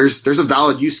 there's a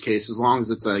valid use case as long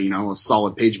as it's a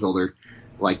solid page builder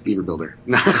like Beaver Builder.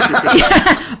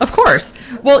 Yeah, of course.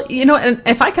 Well, and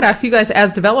if I could ask you guys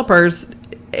as developers,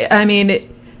 I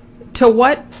mean, to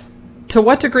what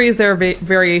degree is there a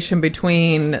variation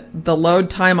between the load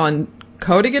time on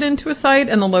coding it into a site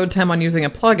and the load time on using a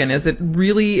plugin? Is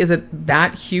it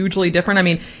that hugely different? I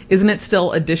mean, isn't it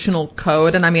still additional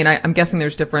code? And I mean, I'm guessing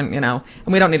there's different, and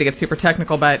we don't need to get super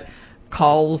technical, but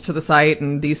calls to the site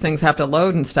and these things have to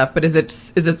load and stuff. But is it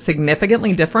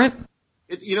significantly different?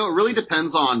 It really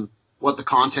depends on what the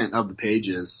content of the page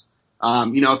is.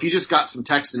 If you just got some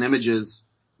text and images,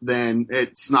 then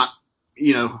it's not,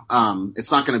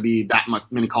 it's not going to be that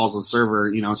many calls to the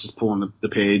server. It's just pulling the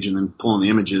page and then pulling the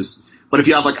images. But if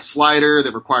you have a slider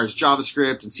that requires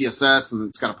JavaScript and CSS and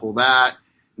it's got to pull that,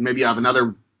 and maybe you have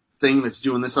another thing that's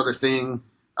doing this other thing,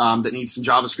 that needs some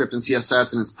JavaScript and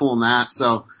CSS and it's pulling that.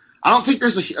 So I don't think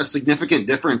there's a significant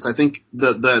difference. I think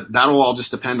that'll all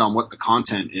just depend on what the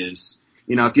content is.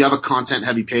 If you have a content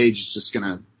heavy page, it's just going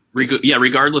to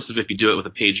regardless of if you do it with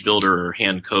a page builder or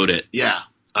hand code it. Yeah.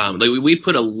 We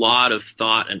put a lot of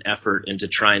thought and effort into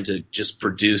trying to just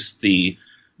produce the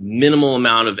minimal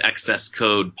amount of excess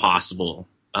code possible,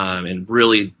 and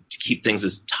really to keep things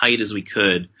as tight as we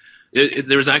could.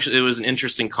 It was an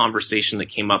interesting conversation that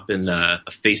came up in a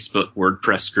Facebook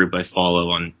WordPress group I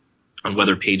follow on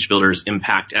whether page builders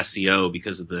impact SEO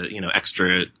because of the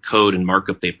extra code and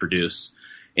markup they produce.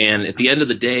 And at the end of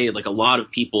the day, like, a lot of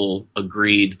people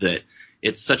agreed that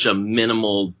it's such a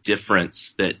minimal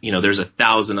difference that, there's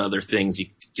 1,000 other things you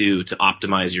could do to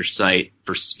optimize your site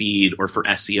for speed or for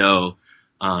SEO,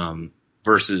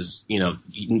 versus,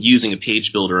 using a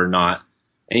page builder or not.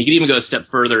 And you could even go a step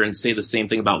further and say the same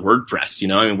thing about WordPress.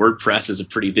 WordPress is a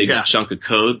pretty big chunk of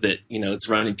code that, it's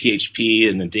running PHP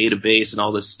and a database and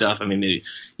all this stuff.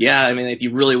 If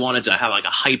you really wanted to have like a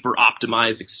hyper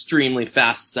optimized, extremely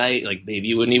fast site, like, maybe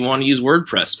you wouldn't even want to use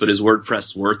WordPress, but is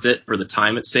WordPress worth it for the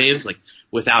time it saves? Like,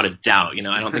 without a doubt,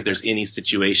 I don't think there's any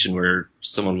situation where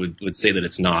someone would say that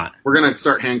it's not. We're going to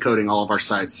start hand coding all of our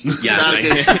sites. Yeah.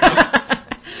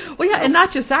 Well, yeah. And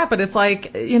not just that, but it's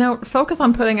like, focus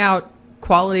on putting out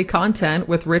quality content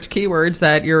with rich keywords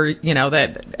that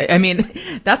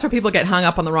that's where people get hung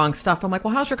up on the wrong stuff. I'm like,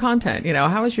 well, how's your content?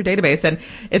 How is your database? And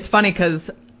it's funny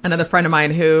because another friend of mine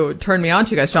who turned me on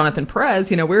to you guys, Jonathan Perez,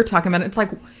 we were talking about it. It's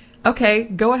like, okay,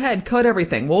 go ahead, code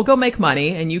everything. We'll go make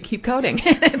money and you keep coding.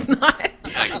 It's not.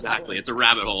 Yeah, exactly. It's a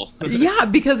rabbit hole. Yeah,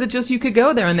 because you could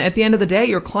go there, and at the end of the day,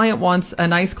 your client wants a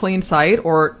nice, clean site,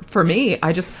 or for me,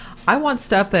 I want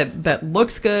stuff that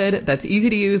looks good, that's easy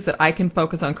to use, that I can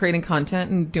focus on creating content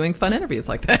and doing fun interviews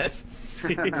like this.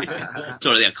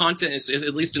 Totally. Yeah. Content is,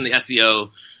 at least in the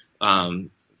SEO, from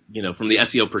the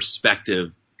SEO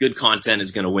perspective, good content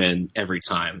is going to win every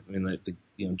time. The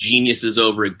geniuses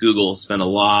over at Google spend a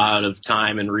lot of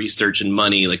time and research and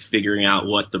money, like, figuring out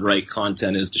what the right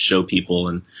content is to show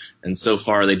people. And so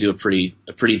far they do a pretty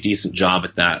decent job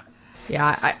at that.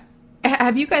 Yeah.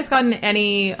 Have you guys gotten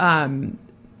any,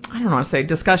 I don't want to say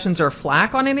discussions or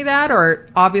flack on any of that, or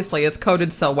obviously it's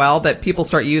coded so well that people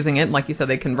start using it and, like you said,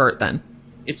 they convert then?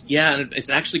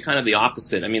 It's actually kind of the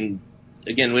opposite. Again,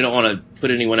 we don't want to put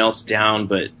anyone else down,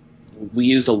 but we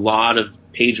used a lot of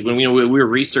when we were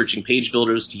researching page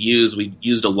builders to use. We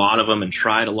used a lot of them and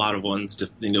tried a lot of ones to,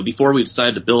 before we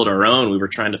decided to build our own, we were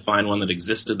trying to find one that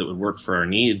existed that would work for our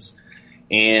needs.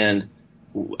 And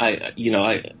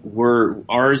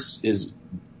ours is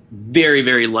very,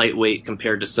 very lightweight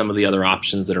compared to some of the other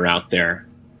options that are out there.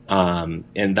 And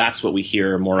that's what we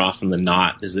hear more often than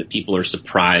not, is that people are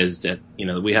surprised at,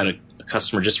 we had a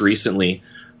customer just recently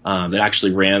that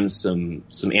actually ran some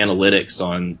analytics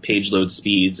on page load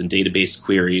speeds and database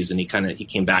queries, and he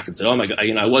came back and said, "Oh my God,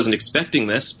 I wasn't expecting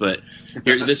this, but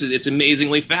it's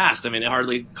amazingly fast. It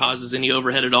hardly causes any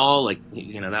overhead at all." Like,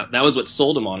 that was what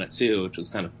sold him on it too, which was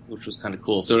kind of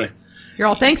cool. So you're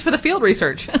all, thanks for the field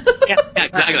research. Yeah,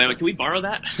 exactly. Can we borrow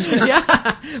that?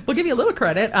 Yeah, we'll give you a little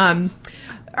credit.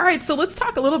 All right, so let's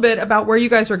talk a little bit about where you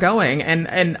guys are going,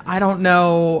 and I don't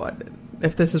know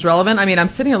if this is relevant. I'm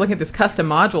sitting here looking at these custom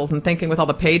modules and thinking, with all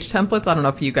the page templates, I don't know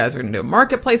if you guys are going to do a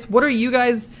marketplace. What are you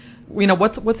guys,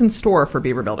 what's in store for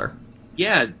Beaver Builder?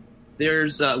 Yeah,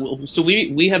 there's so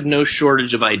we have no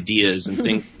shortage of ideas and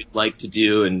things that we'd like to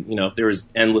do, and if there was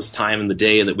endless time in the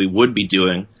day that we would be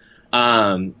doing.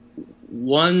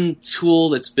 One tool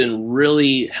that's been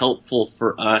really helpful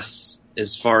for us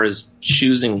as far as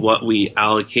choosing what we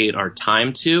allocate our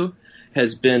time to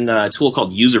has been a tool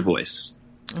called User Voice.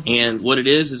 Mm-hmm. And what it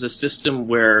is a system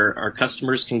where our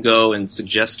customers can go and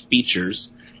suggest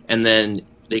features, and then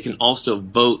they can also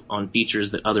vote on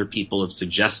features that other people have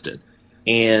suggested.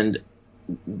 And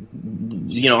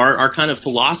our kind of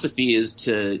philosophy is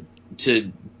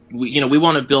we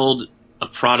want to build a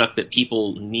product that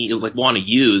people want to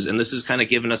use, and this has kind of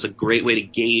given us a great way to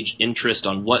gauge interest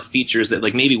on what features that,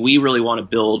 like, maybe we really want to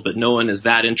build but no one is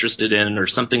that interested in, or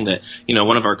something that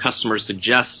one of our customers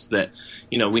suggests that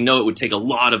we know it would take a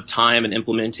lot of time and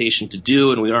implementation to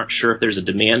do, and we aren't sure if there's a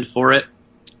demand for it.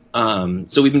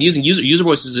 So we've been using User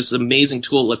Voice is this amazing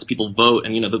tool that lets people vote,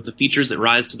 and the features that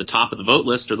rise to the top of the vote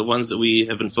list are the ones that we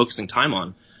have been focusing time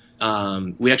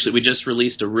on. We just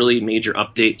released a really major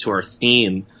update to our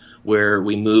theme, where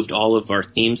we moved all of our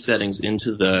theme settings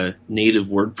into the native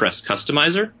WordPress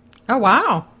customizer. Oh,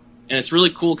 wow. And it's really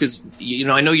cool because,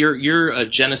 I know you're a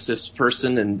Genesis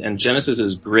person, and Genesis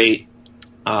is great.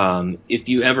 If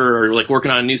you ever are, like,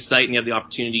 working on a new site and you have the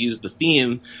opportunity to use the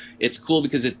theme, it's cool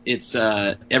because it's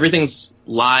everything's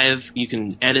live. You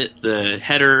can edit the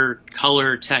header,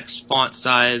 color, text, font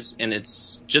size, and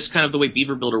it's just kind of the way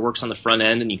Beaver Builder works on the front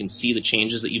end, and you can see the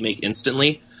changes that you make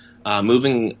instantly.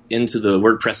 moving into the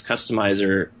WordPress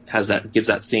customizer gives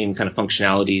that same kind of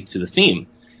functionality to the theme.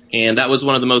 And that was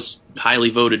one of the most highly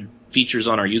voted features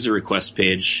on our user request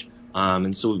page.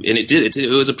 It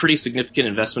was a pretty significant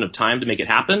investment of time to make it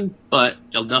happen, but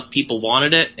enough people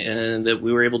wanted it, and that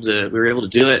we were able to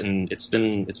do it, and it's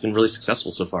been really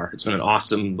successful so far. It's been an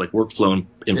awesome workflow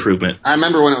improvement. I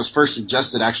remember when it was first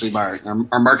suggested, actually, by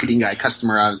our marketing guy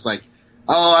customer. I was like,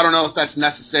 oh, I don't know if that's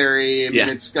necessary. I mean,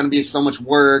 it's going to be so much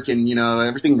work, and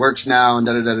everything works now, and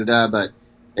da da da da da. But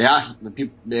yeah,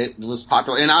 it was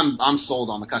popular, and I'm sold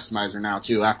on the customizer now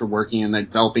too. After working and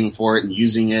developing for it and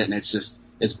using it, and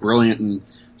it's brilliant. And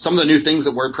some of the new things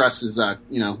that WordPress is,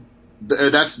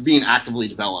 that's being actively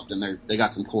developed, and they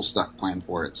got some cool stuff planned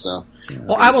for it. So,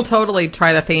 well, I will totally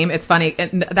try the theme. It's funny,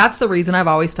 and that's the reason I've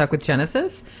always stuck with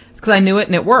Genesis. It's because I knew it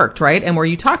and it worked, right? And where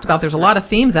you talked about, there's a lot of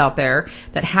themes out there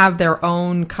that have their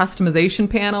own customization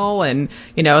panel, and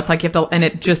it's like you have to, and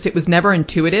it was never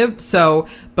intuitive. So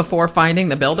before finding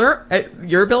the builder,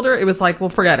 your builder, it was like, well,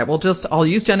 forget it. I'll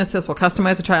use Genesis. We'll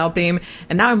customize a child theme.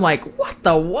 And now I'm like,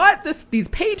 what? These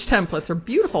page templates are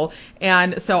beautiful.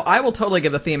 And so I will totally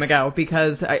give the theme a go,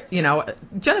 because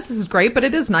Genesis is great, but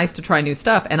it is nice to try new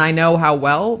stuff. And I know how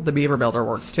well the Beaver Builder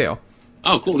works too.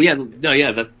 Oh, cool. Yeah. No,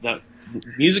 yeah. That's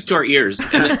music to our ears.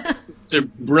 And to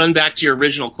run back to your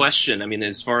original question, I mean,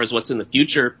 as far as what's in the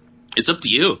future, it's up to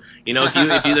you.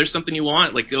 If there's something you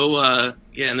want, go,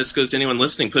 and this goes to anyone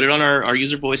listening, put it on our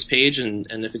user voice page, and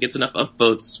if it gets enough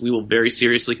upvotes, we will very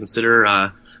seriously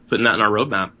consider putting that in our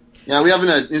roadmap. Yeah,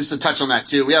 just to touch on that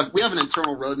too, we have an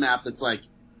internal roadmap that's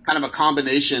kind of a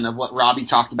combination of what Robbie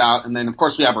talked about, and then of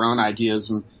course we have our own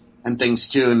ideas and things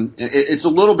too, and it's a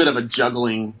little bit of a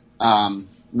juggling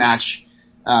match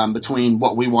between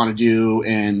what we want to do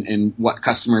and what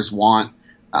customers want.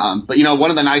 But one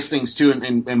of the nice things too,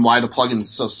 and why the plugin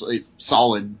is so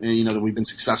solid, that we've been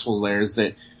successful there, is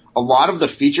that a lot of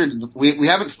the we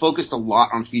haven't focused a lot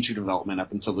on feature development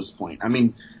up until this point. I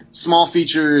mean, small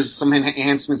features, some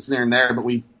enhancements there and there, but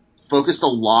we've focused a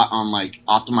lot on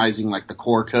optimizing the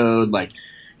core code,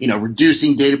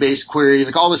 reducing database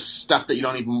queries, all this stuff that you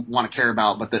don't even want to care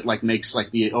about, but that makes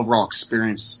the overall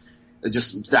experience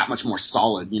just that much more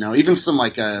solid. Even some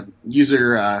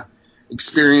user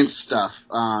experience stuff,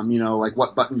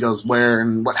 what button goes where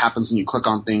and what happens when you click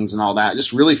on things and all that,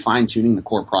 just really fine-tuning the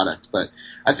core product. But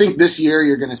I think this year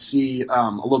you're going to see a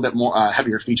little bit more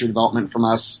heavier feature development from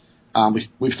us.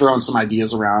 We've thrown some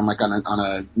ideas around on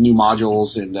a new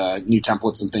modules and new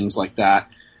templates and things like that.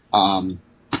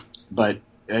 But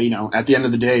at the end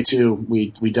of the day too,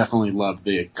 we definitely love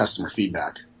the customer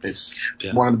feedback. It's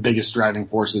one of the biggest driving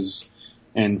forces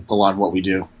in a lot of what we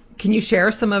do. Can you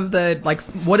share some of the,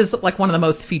 what is one of the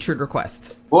most featured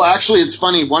requests? Well, actually, it's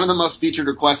funny. One of the most featured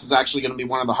requests is actually going to be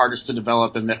one of the hardest to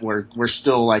develop, and that we're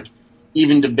still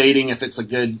even debating if it's a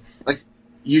good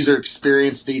user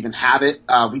experience to even have it.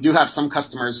 We do have some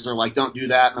customers that are don't do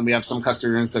that, and we have some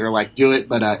customers that are do it,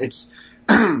 but it's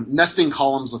nesting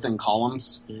columns within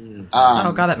columns.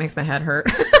 Oh God, that makes my head hurt.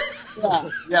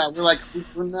 Yeah,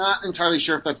 we're not entirely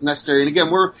sure if that's necessary. And again,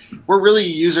 we're really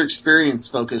user experience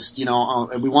focused. We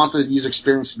want the user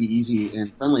experience to be easy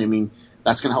and friendly. I mean,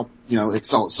 that's going to help it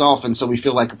sell itself. And so we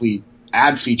feel if we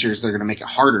add features that are going to make it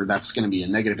harder, that's going to be a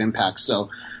negative impact. So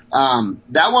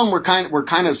that one we're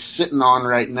kind of sitting on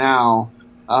right now.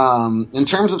 In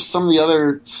terms of some of the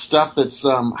other stuff that's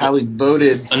highly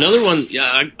voted. Another one,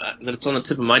 that's on the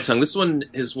tip of my tongue. This one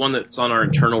is one that's on our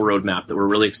internal roadmap that we're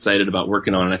really excited about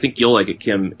working on, and I think you'll like it,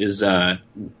 Kim, is I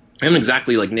haven't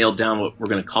exactly nailed down what we're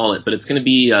going to call it, but it's going to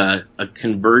be a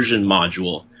conversion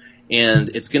module, and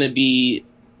it's going to be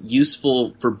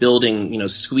useful for building,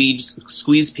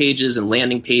 squeeze pages and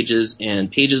landing pages and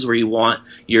pages where you want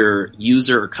your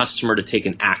user or customer to take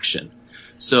an action.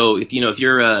 So if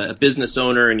you're a business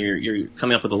owner and you're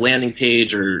coming up with a landing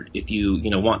page, or if you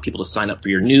want people to sign up for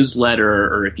your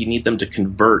newsletter, or if you need them to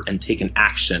convert and take an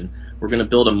action, we're going to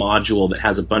build a module that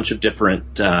has a bunch of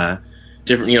different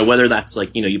whether that's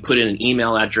you put in an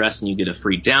email address and you get a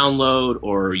free download,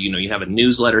 or you have a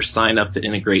newsletter sign up that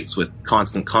integrates with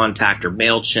Constant Contact or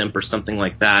MailChimp or something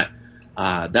like that.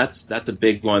 That's a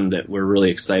big one that we're really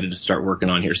excited to start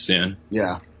working on here soon.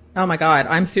 Yeah. Oh my God,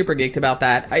 I'm super geeked about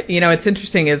that. It's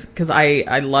interesting because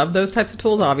I love those types of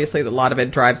tools. Obviously, a lot of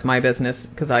it drives my business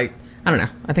because I don't know.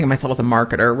 I think of myself as a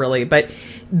marketer, really. But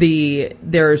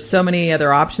there are so many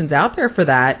other options out there for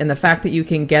that, and the fact that you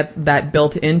can get that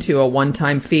built into a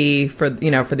one-time fee for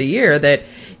the year, that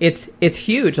it's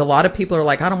huge. A lot of people are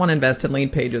I don't want to invest in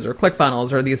lead pages or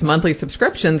ClickFunnels or these monthly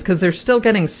subscriptions because they're still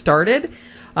getting started.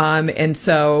 And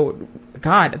so,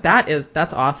 God,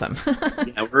 that's awesome.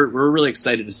 Yeah, we're really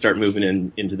excited to start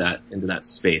moving into that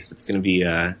space. It's going to be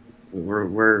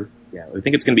we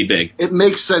think it's going to be big. It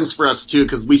makes sense for us too,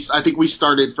 because I think we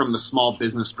started from the small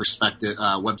business perspective,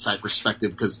 website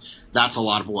perspective, because that's a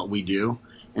lot of what we do,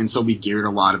 and so we geared a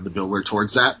lot of the builder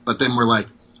towards that. But then we're like,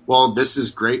 well, this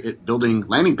is great at building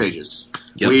landing pages.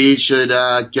 Yep. We should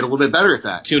get a little bit better at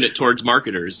that. Tune it towards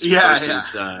marketers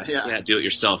versus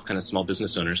do-it-yourself kind of small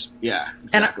business owners. Yeah,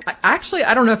 exactly. And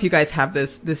I don't know if you guys have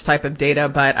this type of data,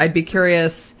 but I'd be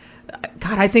curious.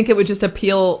 God, I think it would just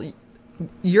appeal.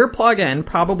 Your plugin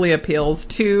probably appeals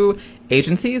to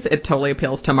agencies. It totally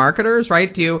appeals to marketers,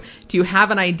 right? Do you have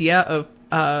an idea of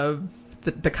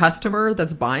the customer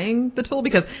that's buying the tool?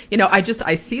 Because,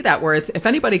 I see that where it's, if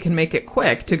anybody can make it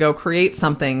quick to go create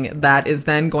something that is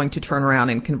then going to turn around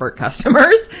and convert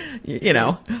customers,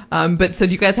 but so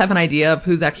do you guys have an idea of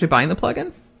who's actually buying the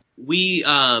plugin? We,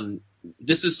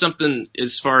 this is something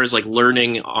as far as like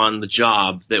learning on the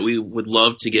job that we would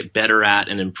love to get better at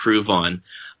and improve on.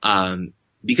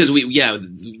 Because we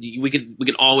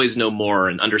could always know more,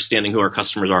 and understanding who our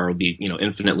customers are will be,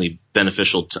 infinitely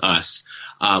beneficial to us.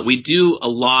 We do a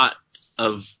lot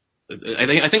of, I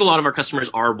think a lot of our customers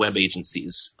are web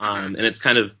agencies. And it's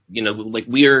kind of, like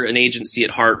we're an agency at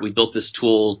heart. We built this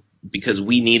tool because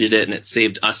we needed it and it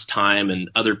saved us time, and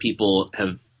other people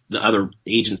the other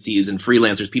agencies and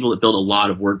freelancers, people that build a lot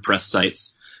of WordPress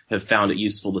sites, have found it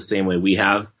useful the same way we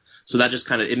have. So that just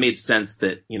it made sense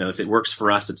that, if it works for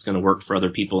us, it's going to work for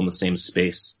other people in the same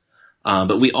space.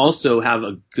 But we also have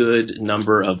a good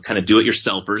number of kind of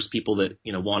do-it-yourselfers, people that,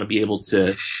 want to be able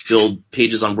to build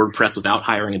pages on WordPress without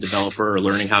hiring a developer or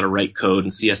learning how to write code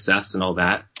and CSS and all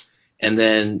that. And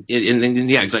then,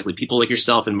 exactly, people like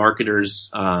yourself and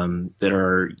marketers that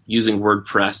are using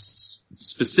WordPress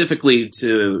specifically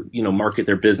to, market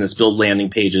their business, build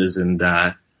landing pages, and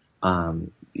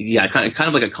kind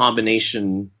of like a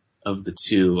combination of the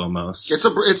two almost.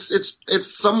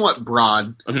 It's somewhat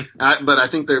broad, but I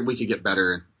think that we could get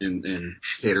better in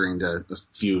catering to a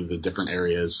few of the different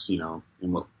areas,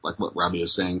 in what Robbie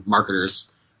is saying,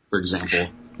 marketers, for example.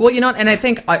 Well, and I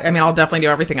think, I'll definitely do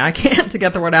everything I can to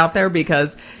get the word out there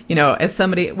because, as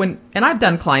somebody, and I've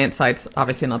done client sites,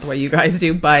 obviously not the way you guys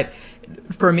do, but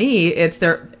for me, it's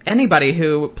anybody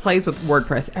who plays with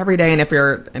WordPress every day. And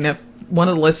if one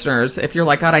of the listeners, if you're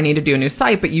like, God, I need to do a new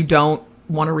site, but you don't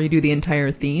want to redo the entire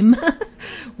theme,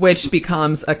 which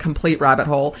becomes a complete rabbit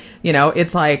hole,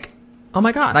 it's like, oh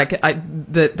my God,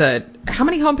 how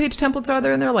many homepage templates are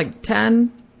there in there? Like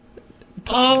 10?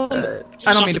 I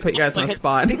don't mean to put you guys on the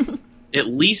spot. At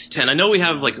least 10. I know we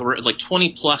have like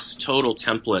 20 plus total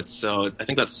templates, so I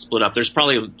think that's split up. There's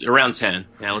probably around 10.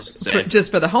 Yeah, let's just say.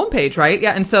 Just for the homepage, right?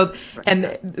 Yeah, and so, and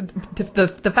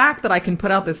the fact that I can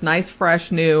put out this nice, fresh,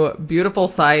 new, beautiful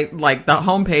site, like the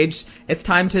homepage, it's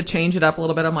time to change it up a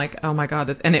little bit. I'm like, oh my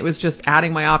God, and it was just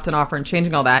adding my opt-in offer and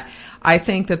changing all that. I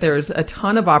think that there's a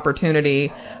ton of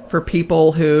opportunity for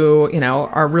people who,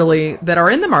 that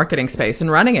are in the marketing space and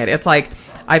running it. It's like,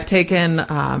 I've taken,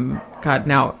 God,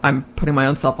 now I'm putting my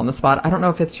own self on the spot. I don't know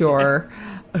if it's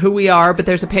who we are, but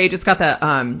there's a page. It's got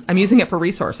I'm using it for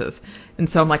resources. And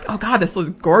so I'm like, oh God, this looks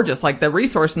gorgeous. Like the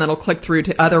resource, and then it'll click through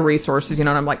to other resources, and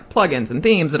I'm like plugins and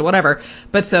themes and whatever.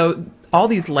 But so all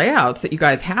these layouts that you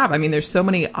guys have, there's so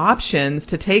many options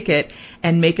to take it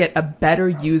and make it a better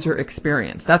user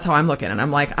experience. That's how I'm looking at it.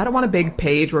 I'm like, I don't want a big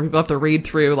page where people have to read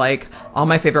through like all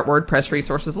my favorite WordPress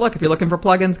resources. Look, if you're looking for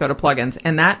plugins, go to plugins.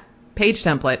 And that page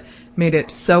template made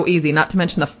it so easy, not to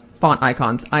mention the font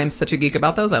icons. I'm such a geek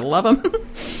about those. I love them.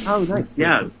 Oh, nice.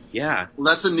 Yeah. Well,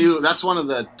 that's one of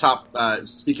the top,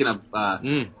 speaking of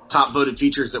top voted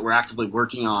features that we're actively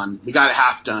working on. We got it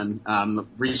half done,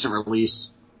 recent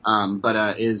release,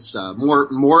 but is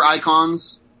more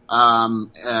icons,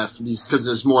 because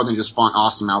there's more than just Font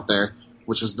Awesome out there,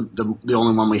 which was the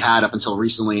only one we had up until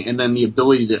recently, and then the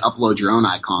ability to upload your own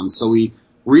icons. So we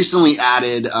recently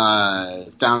added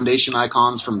foundation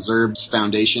icons from Zerb's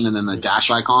Foundation, and then the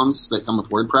dash icons that come with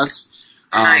WordPress.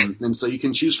 Nice. And so you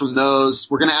can choose from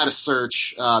those. We're going to add a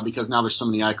search because now there's so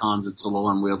many icons, it's a little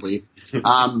unwieldy.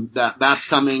 That's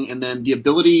coming, and then the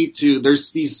ability to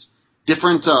there's these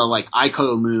different like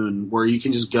Ico Moon where you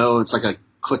can just go. It's like a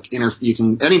click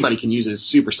anybody can use it. It's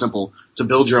super simple to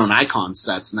build your own icon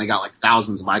sets, and they got like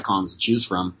thousands of icons to choose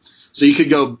from. So you could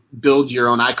go build your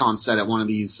own icon set at one of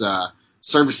these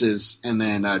services and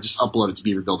then just upload it to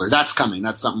Beaver Builder. That's coming.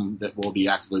 That's something that we'll be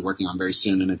actively working on very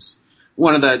soon, and it's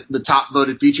one of the top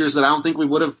voted features that I don't think we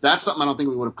would have. That's something I don't think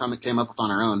we would have came up with on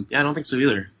our own. Yeah, I don't think so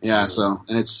either. Yeah. So,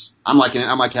 and I'm liking it.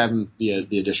 I'm like having the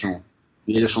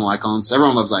the additional icons.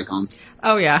 Everyone loves icons.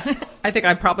 Oh, yeah. I think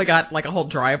I probably got like a whole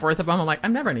drive worth of them. I'm like,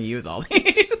 I'm never going to use all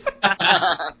these.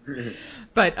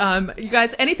 But you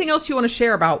guys, anything else you want to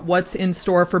share about what's in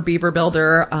store for Beaver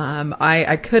Builder?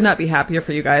 I could not be happier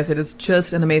for you guys. It is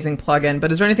just an amazing plugin.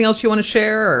 But is there anything else you want to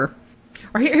share?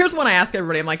 Or here's one I ask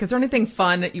everybody. I'm like, is there anything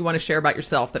fun that you want to share about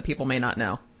yourself that people may not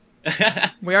know?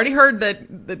 We already heard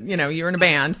that you're in a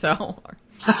band, so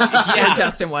yeah,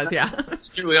 Justin was, yeah. That's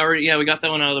true. We got that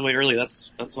one out of the way early.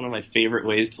 That's one of my favorite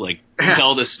ways to like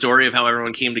tell the story of how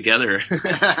everyone came together.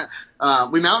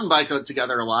 We mountain bike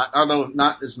together a lot, although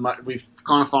not as much. We've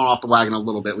kind of fallen off the wagon a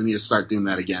little bit. We need to start doing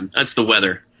that again. That's the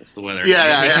weather.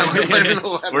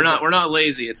 Yeah. We're not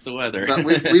lazy. It's the weather. But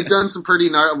we've done some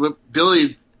pretty gnarly.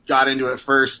 Billy got into it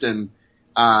first, and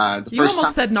you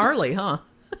almost said gnarly, huh?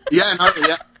 Yeah, gnarly.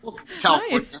 Yeah.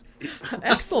 California. Nice.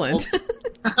 Excellent.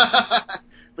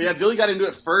 But yeah, Billy got into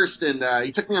it first, and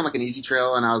he took me on like an easy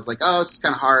trail, and I was like, oh, this is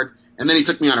kind of hard. And then he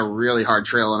took me on a really hard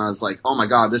trail, and I was like, oh my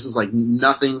god, this is like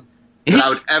nothing that I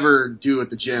would ever do at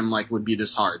the gym like would be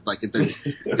this hard. Like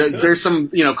there's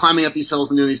some climbing up these hills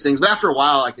and doing these things, but after a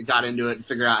while, I got into it and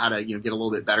figured out how to get a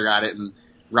little bit better at it. And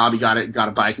Robbie got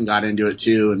a bike and got into it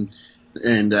too, and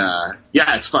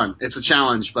yeah, it's fun. It's a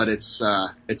challenge, but it's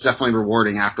definitely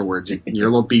rewarding afterwards. You're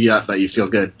a little beat up, but you feel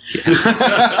good.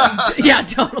 Yeah,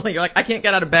 totally. You're like, I can't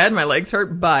get out of bed, my legs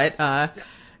hurt, but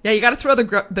yeah, you got to throw the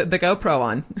GoPro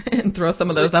on and throw some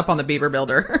of those up on the Beaver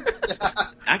Builder.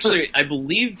 Actually, I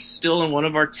believe still in one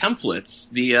of our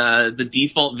templates, the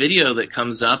default video that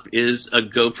comes up is a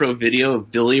GoPro video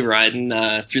of Billy riding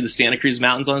through the Santa Cruz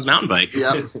Mountains on his mountain bike.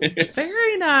 Yep.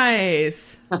 Very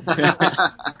nice.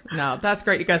 No, that's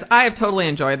great, you guys. I have totally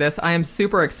enjoyed this. I am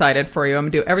super excited for you. I'm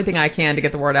going to do everything I can to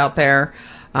get the word out there.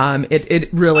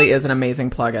 It really is an amazing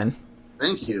plugin.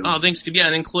 Thank you. Oh, thanks, Steve. Yeah,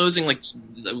 and in closing,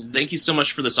 thank you so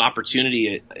much for this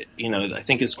opportunity. I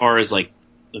think as far as like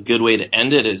a good way to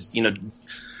end it is,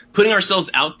 putting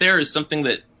ourselves out there is something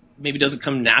that maybe doesn't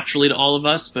come naturally to all of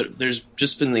us, but there's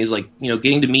just been these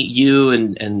getting to meet you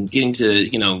and getting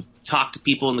to, talk to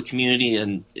people in the community,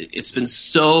 and it's been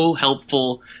so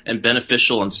helpful and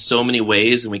beneficial in so many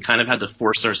ways, and we kind of had to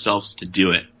force ourselves to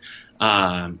do it.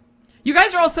 You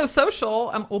guys are all so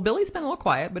social. Well, Billy's been a little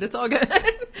quiet, but it's all good.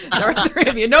 There are three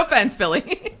of you. No offense,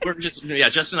 Billy. We're just,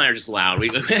 Justin and I are just loud.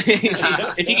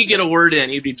 If he could get a word in,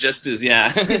 he'd be just as,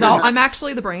 I'm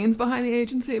actually the brains behind the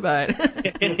agency, but.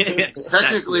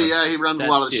 Technically, yeah, he runs a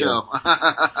lot of the show.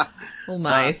 Well,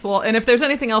 nice. Well, and if there's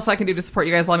anything else I can do to support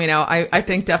you guys, let me know. I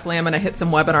think definitely I'm going to hit some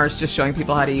webinars just showing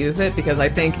people how to use it, because I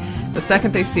think the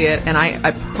second they see it, and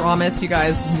I promise you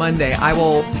guys Monday, I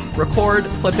will record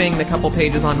flipping the couple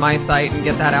pages on my site and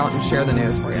get that out and share the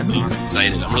news for you. I'm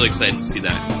excited. I'm really excited to see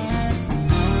that.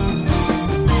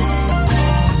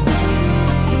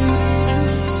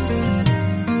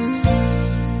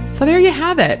 So there you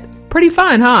have it. Pretty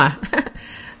fun, huh?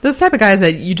 Those type of guys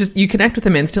that you connect with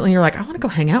them instantly. You're like, I want to go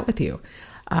hang out with you.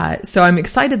 So I'm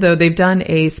excited, though. They've done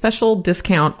a special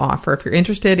discount offer. If you're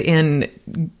interested in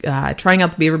trying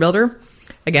out the Beaver Builder,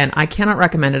 again, I cannot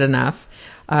recommend it enough.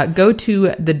 Go to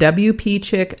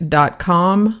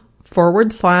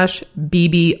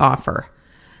thewpchick.com/BB offer.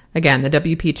 Again,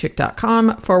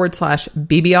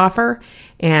 thewpchick.com/BB offer.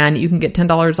 And you can get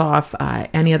 $10 off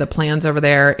any of the plans over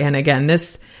there. And again,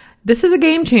 this is a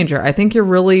game changer. I think you're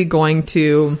really going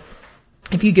to,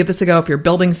 if you give this a go, if you're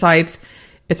building sites,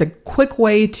 it's a quick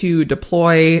way to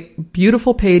deploy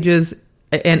beautiful pages.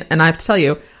 And I have to tell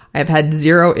you, I've had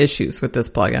zero issues with this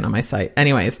plugin on my site.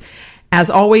 Anyways, as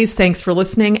always, thanks for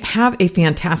listening. Have a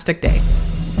fantastic day.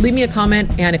 Leave me a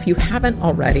comment, and if you haven't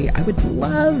already, I would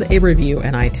love a review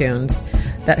in iTunes.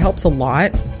 That helps a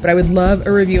lot, but I would love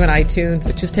a review in iTunes.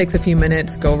 It just takes a few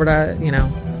minutes. Go over to,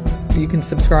 you can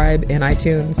subscribe in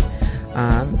iTunes.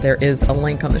 There is a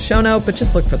link on the show note, but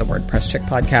just look for the WordPress Chick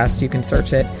podcast. You can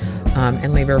search it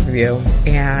and leave a review,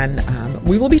 and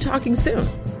we will be talking soon.